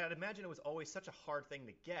though? Like, 'cause I'd imagine it was always such a hard thing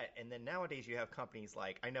to get, and then nowadays you have companies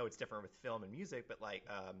like, I know it's different with film and music, but like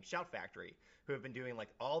Shout Factory, who have been doing like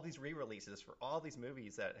all these re-releases for all these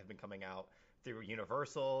movies that have been coming out through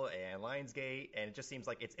Universal and Lionsgate, and it just seems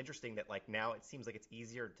like it's interesting that like now it seems like it's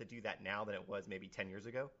easier to do that now than it was maybe 10 years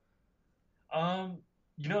ago. Um,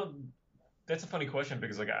 you know, that's a funny question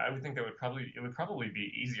because like I would think that it would probably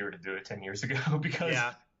be easier to do it 10 years ago because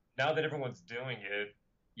Yeah. now that everyone's doing it,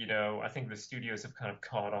 I think the studios have kind of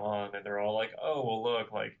caught on and they're all like, oh, well,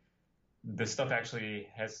 look, like this stuff actually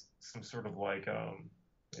has some sort of like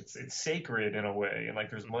it's sacred in a way and like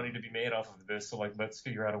there's money to be made off of this, so like let's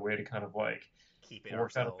figure out a way to kind of like Keep it work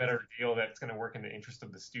out a ourselves. better deal that's going to work in the interest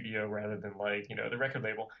of the studio rather than like the record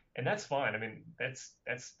label, and that's fine. I mean that's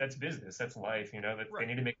business, that's life, that they Right.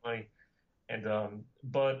 need to make money. And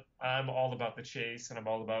but I'm all about the chase, and I'm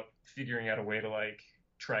all about figuring out a way to like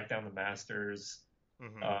track down the masters.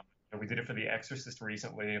 Hmm. We did it for The Exorcist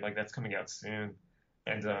recently, like that's coming out soon,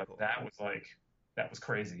 and Very cool. that was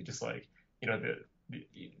crazy. Just like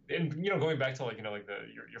and going back to like like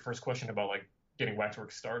your first question about like getting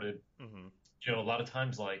Waxwork started, Hmm. a lot of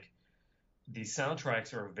times like these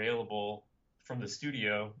soundtracks are available from the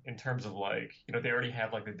studio in terms of like, they already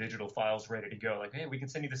have like the digital files ready to go. Like, hey, we can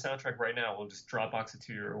send you the soundtrack right now. We'll just Dropbox it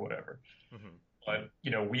to you or whatever. Hmm. But,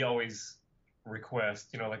 we always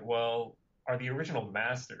request, like, well, are the original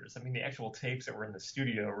masters, I mean, the actual tapes that were in the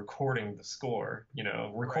studio recording the score,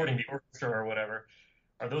 recording Right. the orchestra or whatever,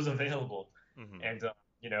 are those available? Hmm. And,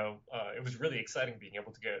 it was really exciting being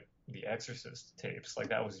able to get the Exorcist tapes. Like,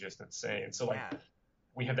 that was just insane. So, like, Yeah.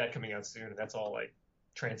 we have that coming out soon, and that's all like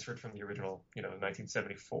transferred from the original,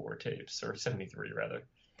 1974 tapes or 73 rather.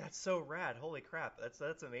 That's so rad. Holy crap. That's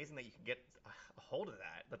amazing that you can get a hold of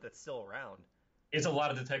that, that that's still around. It's a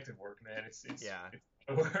lot of detective work, man. Yeah. It's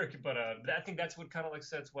a lot of work, but I think that's what kind of like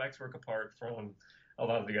sets Waxwork apart from a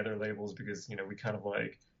lot of the other labels because we kind of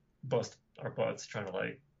like bust our butts trying to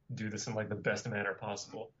like do this in like the best manner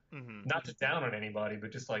possible. Hmm. Not to down on anybody,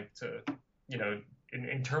 but just like to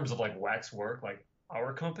in terms of like Waxwork, like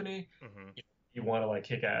our company, Hmm. you want to like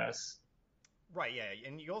kick ass. Right, yeah,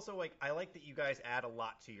 and you also like, I like that you guys add a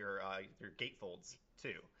lot to your gatefolds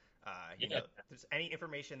too. Yeah. If there's any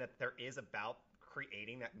information that there is about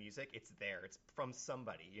creating that music, it's there. It's from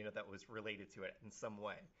somebody, that was related to it in some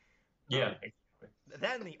way. Yeah, Um, exactly.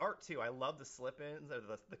 that and the art too. I love the slip-ins or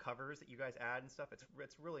the covers that you guys add and stuff. It's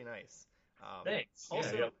really nice. Thanks. Yeah, yeah.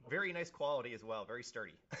 Also, very nice quality as well. Very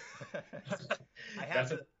sturdy. I have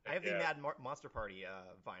That's a the yeah. Monster Party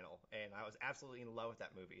vinyl, and I was absolutely in love with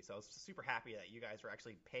that movie. So I was super happy that you guys were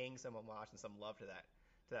actually paying some homage and some love to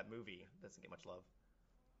that movie. It doesn't get much love.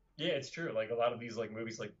 Yeah, it's true. Like a lot of these like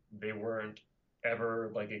movies, like they weren't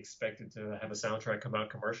ever like expected to have a soundtrack come out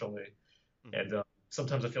commercially, Hmm. and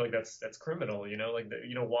sometimes I feel like that's criminal. Like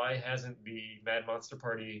why hasn't the Mad Monster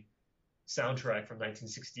Party soundtrack from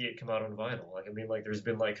 1968 come out on vinyl? Like I mean, like there's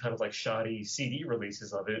been like kind of like shoddy CD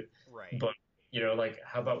releases of it, Right. but like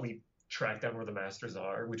how about we track down where the masters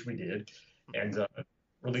are, which we did, Hmm. and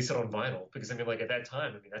release it on vinyl? Because I mean, like at that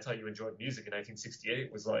time, I mean that's how you enjoyed music in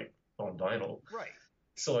 1968 was like on vinyl. Right.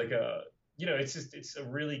 So like it's a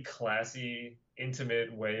really classy,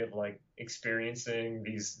 intimate way of like experiencing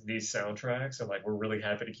these soundtracks, and like we're really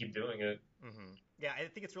happy to keep doing it. Hmm. Yeah, I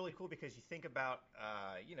think it's really cool because you think about,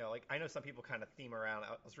 like I know some people kind of theme around.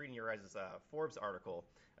 I was reading your guys' Forbes article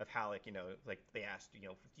of how, like, like they asked, do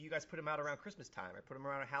you guys put them out around Christmas time or put them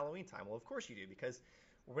around Halloween time? Well, of course you do, because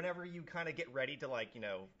whenever you kind of get ready to, like,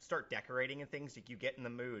 start decorating and things, like you get in the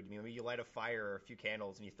mood. Maybe you light a fire or a few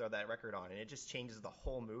candles and you throw that record on, and it just changes the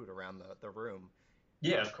whole mood around the room.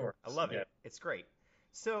 Yeah, of I course. love Yeah. it. It's great.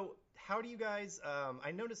 So, how do you guys?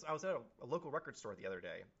 I noticed I was at a local record store the other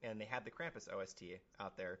day, and they had the Krampus OST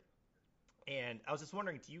out there, and I was just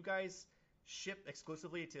wondering, do you guys ship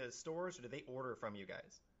exclusively to stores, or do they order from you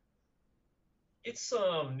guys? It's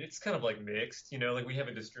kind of like mixed, like we have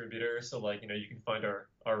a distributor, so like, you can find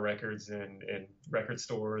our records in record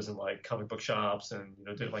stores and like comic book shops and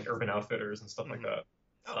did like Urban Outfitters and stuff like Hmm. that.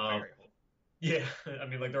 Oh, Um, very cool. yeah, I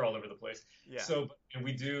mean like they're all over the place. Yeah. So but,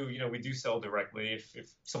 we do sell directly.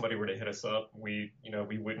 If somebody were to hit us up, we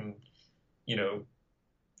wouldn't, you know,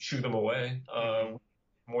 shoo them away. Hmm.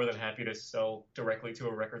 More than happy to sell directly to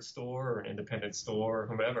a record store or an independent store or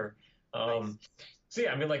whomever. Nice. Um, so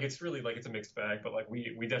yeah, I mean, like it's really like it's a mixed bag, but like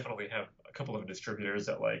we definitely have a couple of distributors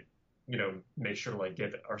that like make sure to like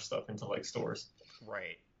get our stuff into like stores.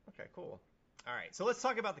 Right. Okay. Cool. All right. So let's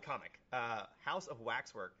talk about the comic, House of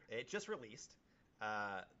Waxwork. It just released.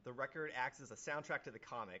 The record acts as a soundtrack to the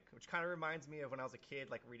comic, which kind of reminds me of when I was a kid,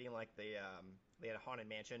 like reading like they had a Haunted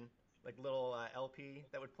Mansion like little LP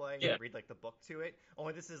that would play. Yeah. And read like the book to it.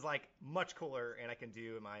 Only this is like much cooler, and I can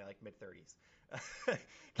do in my like mid-30s.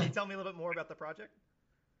 Can you tell me a little bit more about the project?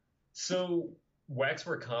 So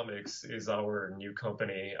Waxwork Comics is our new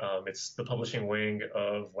company. It's the publishing wing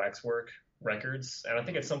of Waxwork Records, and I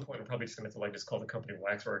think at some point we're probably just going to have to like just call the company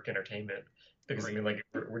Waxwork Entertainment because I mean like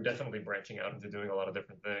we're definitely branching out into doing a lot of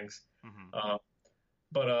different things.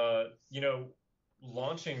 But you know,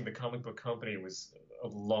 launching the comic book company was a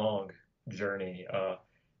long journey.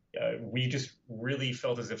 We just really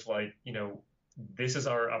felt as if like you know this is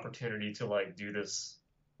our opportunity to like do this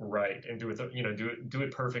right and do it you know do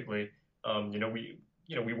it perfectly.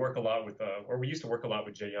 We work a lot with or we used to work a lot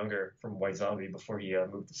with Jay Younger from White Zombie before he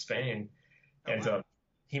moved to Spain, and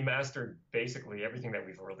he mastered basically everything that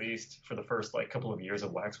we've released for the first like couple of years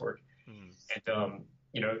of Waxwork. And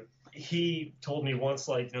he told me once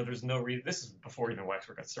like there's no reason. This is before even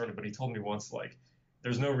Waxwork got started, but he told me once like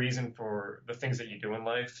there's no reason for the things that you do in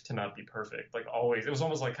life to not be perfect. Like always, it was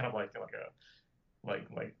almost like kind of like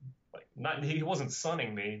not he wasn't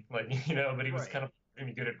sunning me like but he was kind of giving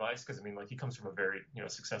me good advice because I mean like he comes from a very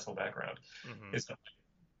successful background. It's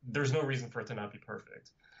there's no reason for it to not be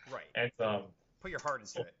perfect. Right. And put your heart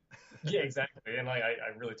into it. Yeah, exactly. And like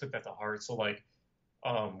I really took that to heart. So like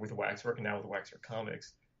with Waxwork and now with Waxwork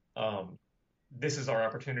Comics, this is our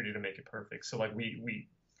opportunity to make it perfect. So like we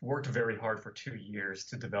worked very hard for 2 years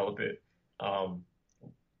to develop it.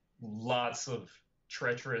 Lots of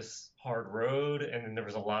treacherous hard road, and then there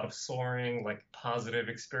was a lot of soaring like positive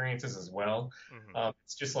experiences as well.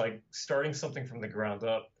 It's just like starting something from the ground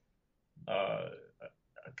up,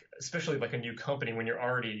 especially like a new company when you're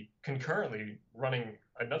already concurrently running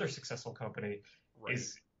another successful company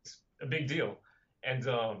is a big deal. And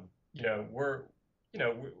we're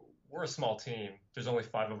a small team. There's only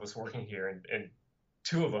 5 of us working here, and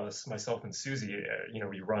 2 of us, myself and Susie,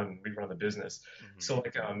 we run the business. So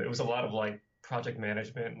like it was a lot of like project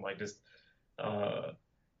management and like just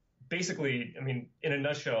basically, I mean, in a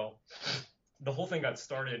nutshell, the whole thing got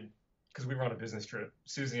started because we were on a business trip.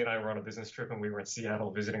 Susie and I were on a business trip, and we were in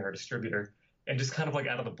Seattle visiting our distributor. And just kind of like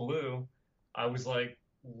out of the blue, I was like,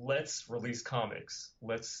 let's release comics.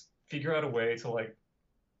 Let's figure out a way to like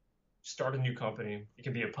start a new company. It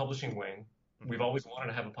can be a publishing wing. We've always wanted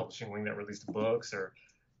to have a publishing wing that released books or,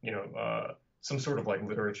 some sort of like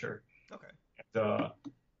literature. Okay.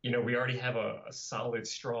 And, we already have a solid,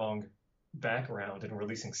 strong background in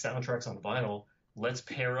releasing soundtracks on vinyl. Let's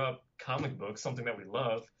pair up comic books, something that we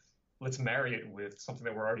love. Let's marry it with something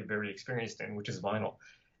that we're already very experienced in, which is vinyl.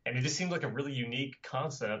 And it just seemed like a really unique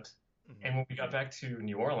concept. And when we got back to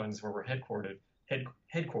New Orleans, where we're headquartered,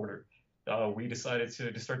 we decided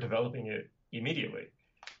to start developing it immediately.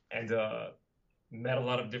 And met a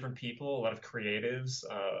lot of different people, a lot of creatives.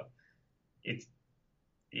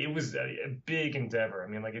 It was a big endeavor. I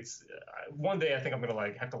mean, like it's one day I think I'm gonna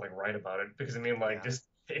like have to like write about it because I mean like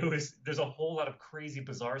there's a whole lot of crazy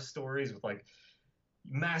bizarre stories with like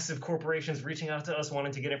massive corporations reaching out to us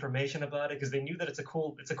wanting to get information about it because they knew that it's a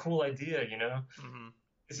cool idea,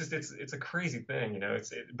 It's just it's a crazy thing,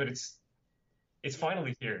 but it's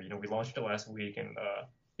finally here. We launched it last week, and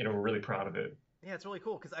we're really proud of it. Yeah, it's really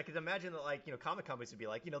cool because I could imagine that, like, comic companies would be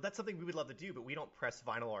like, that's something we would love to do, but we don't press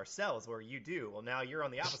vinyl ourselves, where you do. Well, now you're on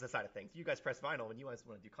the opposite side of things. You guys press vinyl, and you guys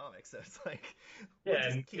want to do comics. So it's like,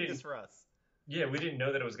 just keep this for us. Yeah, we didn't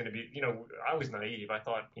know that it was going to be, I was naive. I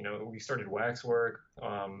thought, we started Waxwork,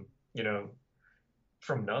 from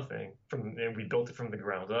nothing, and we built it from the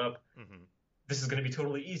ground up. This is going to be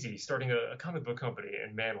totally easy, starting a comic book company.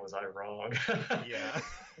 And man, was I wrong. Yeah.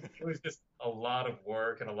 It was just a lot of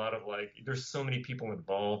work and a lot of like, there's so many people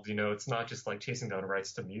involved, it's not just like chasing down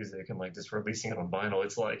rights to music and like just releasing it on vinyl.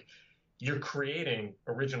 It's like you're creating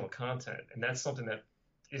original content. And that's something that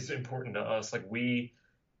is important to us. Like we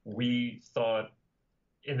thought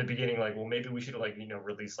in the beginning, like, well, maybe we should like,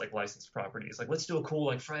 release like licensed properties. Like, let's do a cool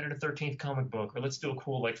like Friday the 13th comic book, or let's do a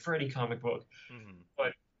cool like Freddy comic book.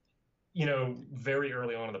 But very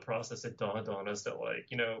early on in the process, it dawned on us that like,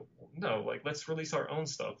 no, like let's release our own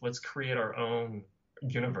stuff. Let's create our own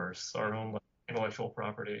universe, our own like, intellectual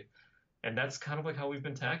property. And that's kind of like how we've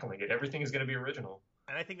been tackling it. Everything is going to be original.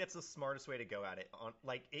 And I think that's the smartest way to go at it.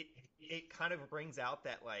 Like it kind of brings out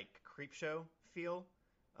that like creep show feel,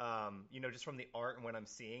 just from the art and what I'm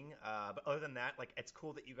seeing. But other than that, like it's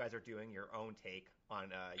cool that you guys are doing your own take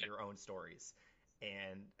on your own stories.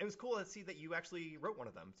 And it was cool to see that you actually wrote one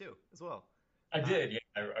of them too, as well. I did, yeah.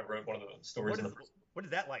 I wrote one of the stories. What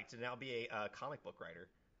is that like to now be a comic book writer?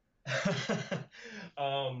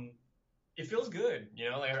 It It feels good, you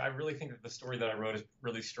know. Like, I really think that the story that I wrote is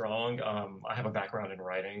really strong. I have a background in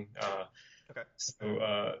writing, Okay.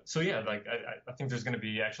 so yeah, like I think there's going to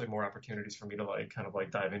be actually more opportunities for me to like kind of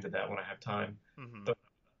like dive into that when I have time. Mm-hmm.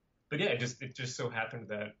 But yeah, it just so happened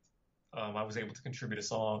that I was able to contribute a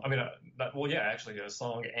song. I mean, actually a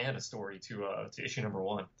song and a story to issue number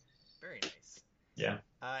one. Very nice. Yeah.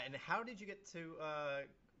 And how did you get to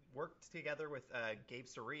work together with Gabe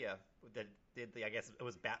Soria that did I guess it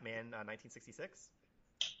was Batman 1966?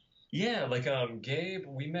 Yeah, like Gabe,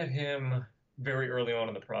 we met him very early on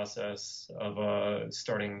in the process of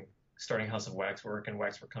starting House of Waxwork and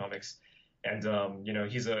Waxwork Comics. And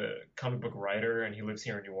he's a comic book writer and he lives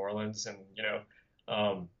here in New Orleans and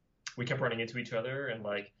we kept running into each other and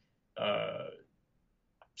like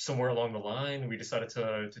somewhere along the line we decided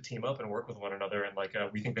to team up and work with one another and like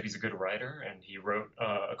we think that he's a good writer and he wrote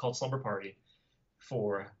a called Slumber Party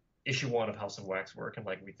for issue one of House of Waxwork and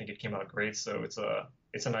like we think it came out great, so it's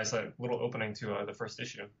a nice little opening to the first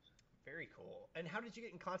issue. Very cool. And how did you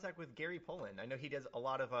get in contact with Gary Pullen? I know he does a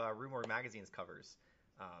lot of Rumor Magazine's covers.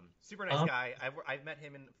 Super nice guy. I've met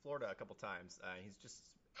him in Florida a couple times. He's just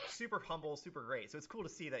super humble, super great. So it's cool to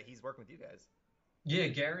see that he's working with you guys. Yeah,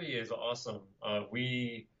 Gary is awesome.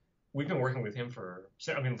 We've been working with him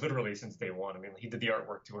literally since day one. I mean, he did the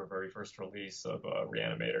artwork to our very first release of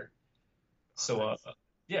Reanimator. So nice.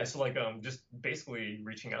 yeah, so like just basically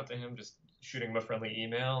reaching out to him, just shooting him a friendly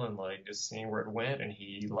email and like just seeing where it went, and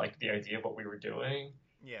he liked the idea of what we were doing.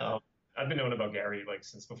 Yeah. I've been knowing about Gary like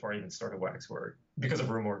since before I even started Waxwork because of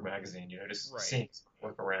Rumor Magazine, just Right. seeing his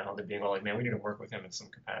work around and being all like, man, we need to work with him in some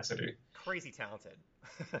capacity. Crazy talented.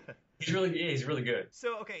 He's really good.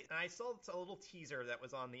 So, okay, and I saw a little teaser that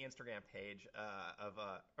was on the Instagram page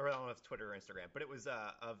or I don't know if it's Twitter or Instagram, but it was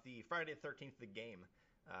of the Friday the 13th, the game,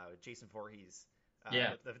 with Jason Voorhees.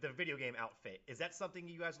 Yeah. The video game outfit. Is that something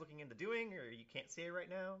you guys are looking into doing, or you can't say right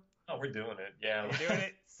now? Oh, we're doing it. Yeah. You're doing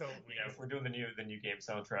it? So Yeah, we're doing the new game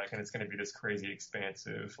soundtrack, and it's going to be this crazy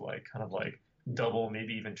expansive, like kind of like double,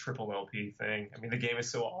 maybe even triple LP thing. I mean, the game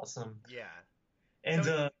is so awesome. Yeah. And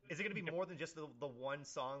so is it going to be more than just the one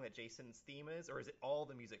song that Jason's theme is, or is it all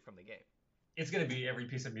the music from the game? it's going to be every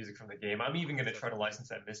piece of music from the game. I'm even going to try to license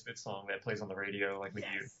that Misfit song that plays on the radio, like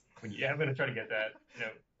I'm going to try to get that.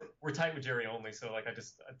 We're tight with Jerry only, so like I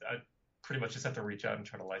pretty much just have to reach out and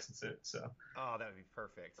try to license it. So. Oh, that would be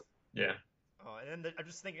perfect. Yeah. Oh, and then I'm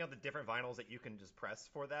just thinking of the different vinyls that you can just press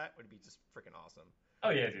for that would be just freaking awesome. Oh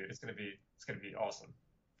yeah, dude, it's gonna be awesome.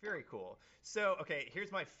 Very cool. So, okay,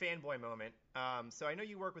 here's my fanboy moment. So I know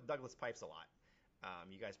you work with Douglas Pipes a lot.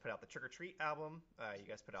 You guys put out the Trick or Treat album. You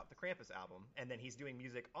guys put out the Krampus album, and then he's doing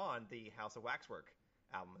music on the House of Waxwork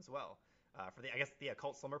album as well. For the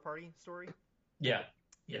Occult Slumber Party story. Yeah.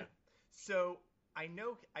 So I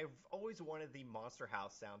know I've always wanted the Monster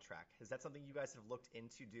House soundtrack. Is that something you guys have looked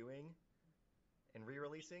into doing and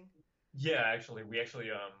re-releasing? Yeah, actually,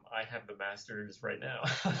 I have the masters right now.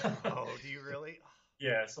 Oh, do you really?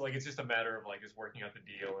 Yeah, so like it's just a matter of like just working out the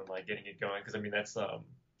deal and like getting it going because I mean that's I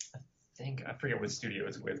forget what studio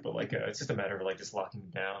it's with, but like it's just a matter of like just locking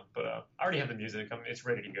it down. But I already have the music. It's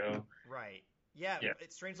ready to go. Right. Yeah.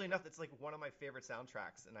 It's strangely enough, it's like one of my favorite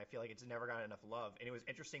soundtracks, and I feel like it's never gotten enough love. And it was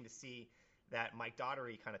interesting to see that Mike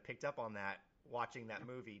Daugherty kind of picked up on that watching that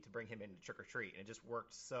movie to bring him into Trick or Treat, and it just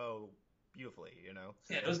worked so beautifully,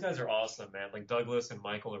 Yeah, those guys are awesome, man. Like Douglas and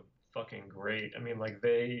Michael are fucking great. I mean, like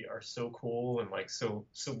they are so cool and like so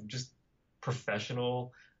just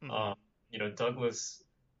professional. Mm-hmm. Douglas.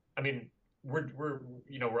 I mean, we're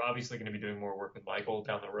obviously going to be doing more work with Michael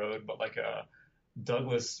down the road, but like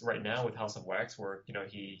Douglas right now with House of Waxwork,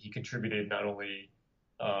 he contributed not only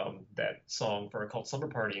that song for Occult Slumber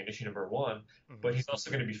Party in issue number 1, Mm-hmm. but he's also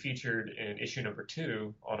going to be featured in issue number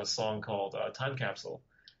 2 on a song called Time Capsule.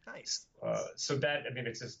 Nice. So that, I mean,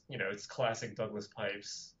 it's just, it's classic Douglas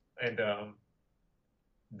Pipes, and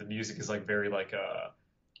the music is like very like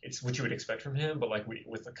it's what you would expect from him, but like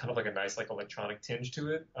with a kind of like a nice like electronic tinge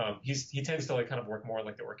to it. He tends to like kind of work more in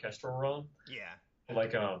like the orchestral realm. Yeah.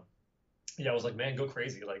 Like I was like, man, go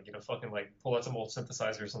crazy, like fucking like pull out some old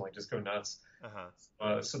synthesizers and like just go nuts.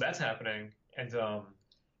 So that's happening, and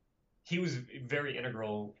he was very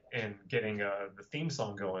integral in getting the theme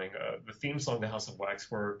song going. The theme song to House of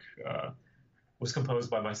Waxwork was composed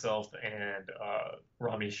by myself and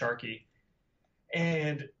Rami Sharkey,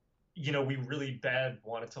 and we really bad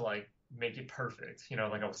wanted to like make it perfect.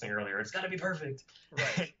 Like I was saying earlier, it's got to be perfect,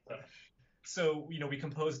 right? So we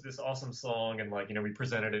composed this awesome song, and like we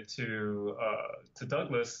presented it to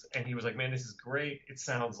Douglas, and he was like, man, this is great. It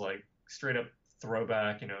sounds like straight up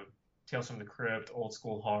throwback, Tales from the Crypt, old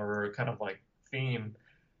school horror kind of like theme.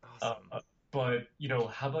 Awesome. but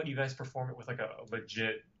how about you guys perform it with like a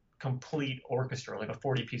legit complete orchestra, like a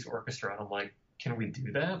 40-piece orchestra? And I'm like, can we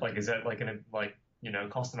do that? Like, is that like gonna like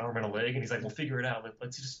cost an arm and a leg? And he's like, we'll figure it out.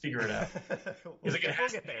 Let's just figure it out. He's like, we'll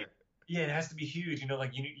get there. Yeah, it has to be huge.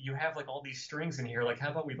 Like you have like all these strings in here. Like,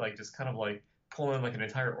 how about we like just kind of like pull in like an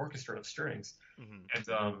entire orchestra of strings? And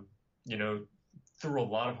through a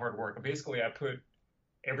lot of hard work. Basically, I put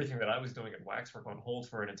everything that I was doing at Waxwork on hold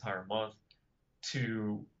for an entire month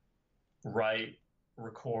to write,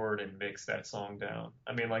 record, and mix that song down.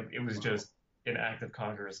 I mean, like, it was just an act of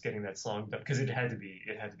Congress getting that song done because it had to be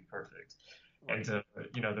perfect. Right. And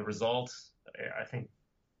the results, I think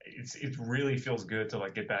it really feels good to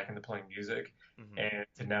like get back into playing music and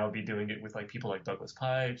to now be doing it with like people like Douglas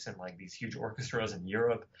Pipes and like these huge orchestras in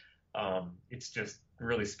Europe. It's just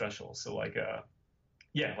really special. So like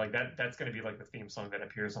like that's going to be like the theme song that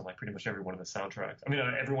appears on like pretty much every one of the soundtracks. I mean,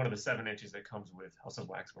 every one of the 7 inches that comes with House of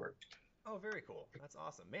Waxwork. Oh, very cool. That's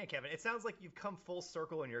awesome. Man, Kevin, it sounds like you've come full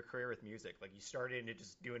circle in your career with music. Like, you started into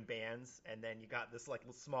just doing bands, and then you got this, like,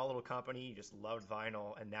 small little company, you just loved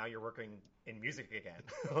vinyl, and now you're working in music again.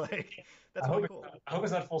 Like, that's really cool. I hope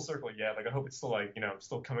it's not full circle yet. Like, I hope it's still, like,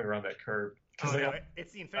 still coming around that curve. Oh, no,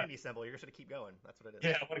 it's the infinity symbol. You're just going to keep going. That's what it is.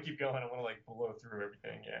 Yeah, I want to keep going. I want to, like, blow through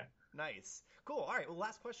everything, yeah. Nice. Cool. All right, well,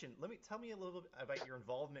 last question. Tell me a little bit about your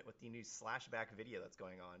involvement with the new Slashback video that's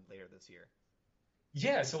going on later this year.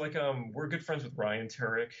 Yeah, so like we're good friends with Ryan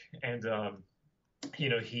Turek, and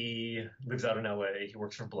he lives out in LA. He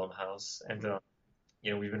works for Blumhouse, and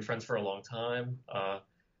we've been friends for a long time.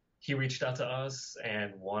 He reached out to us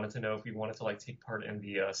and wanted to know if we wanted to like take part in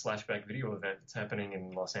the Slashback video event that's happening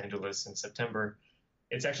in Los Angeles in September.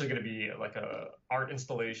 It's actually going to be like a art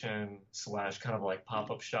installation / kind of like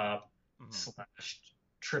pop-up shop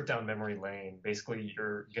 / trip down memory lane. Basically,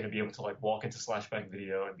 you're going to be able to like walk into Slashback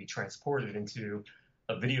Video and be transported into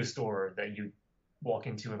a video store that you walk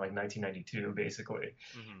into in like 1992, basically.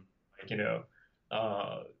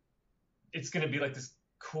 It's going to be like this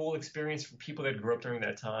cool experience for people that grew up during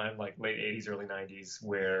that time, like late 80s, early 90s,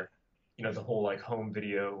 where, the whole like home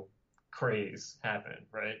video craze happened,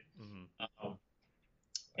 right?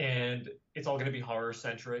 And it's all going to be horror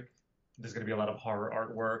centric. There's going to be a lot of horror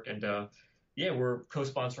artwork, and we're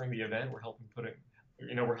co-sponsoring the event. We're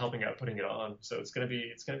helping out putting it on. So it's gonna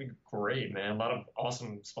be great, man. A lot of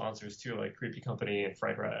awesome sponsors too, like Creepy Company and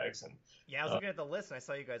Fried Rags. And yeah, I was looking at the list and I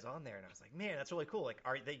saw you guys on there, and I was like, man, that's really cool. Like,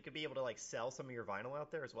 they could be able to like sell some of your vinyl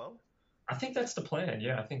out there as well? I think that's the plan.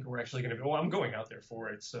 Yeah, I think we're actually gonna be. Well, I'm going out there for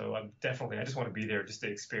it, so I just want to be there just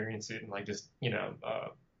to experience it and like just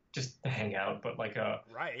to hang out. But like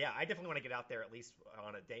right, yeah, I definitely want to get out there at least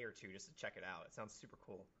on a day or two just to check it out. It sounds super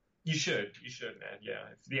cool. You should, man. Yeah,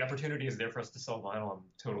 if the opportunity is there for us to sell vinyl, I'm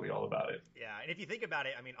totally all about it. Yeah, and if you think about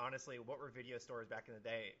it, I mean, honestly, what were video stores back in the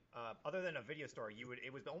day? Other than a video store,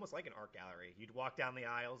 it was almost like an art gallery. You'd walk down the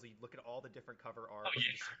aisles, you'd look at all the different cover art. Oh,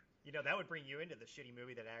 yeah. That would bring you into the shitty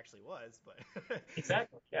movie that it actually was. But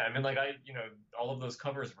exactly. Yeah, I mean, like all of those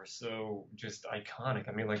covers were so just iconic.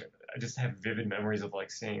 I mean, like I just have vivid memories of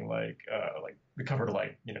like seeing like the cover to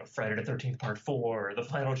like Friday the 13th Part 4, or the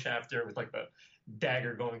final chapter with like the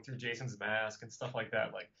dagger going through Jason's mask and stuff like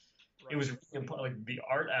that. Like It was really like the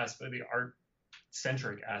art aspect, the art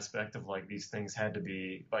centric aspect of like these things had to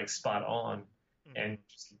be like spot on, and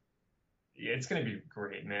just, it's gonna be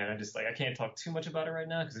great, man. I can't talk too much about it right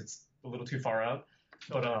now because it's a little too far out.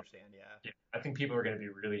 But I understand, yeah, I think people are gonna be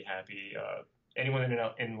really happy. Anyone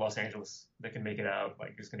in Los Angeles that can make it out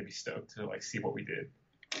like is gonna be stoked to like see what we did.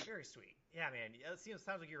 Very sweet. Yeah, man. It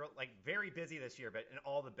sounds like you're like very busy this year, but in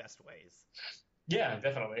all the best ways. Yeah,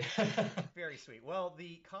 definitely. Very sweet. Well,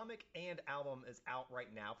 the comic and album is out right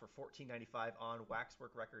now for $14.95 on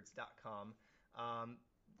waxworkrecords.com.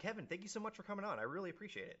 Kevin, thank you so much for coming on. I really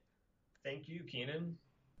appreciate it. Thank you, Keenan.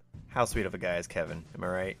 How sweet of a guy is Kevin, am I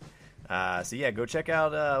right? So yeah, go check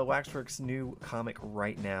out Waxwork's new comic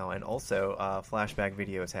right now, and also Flashback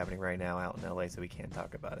Video is happening right now out in LA, so we can't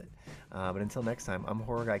talk about it. But until next time, I'm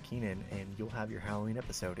Horror Guy Keenan, and you'll have your Halloween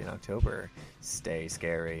episode in October. Stay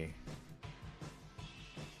scary.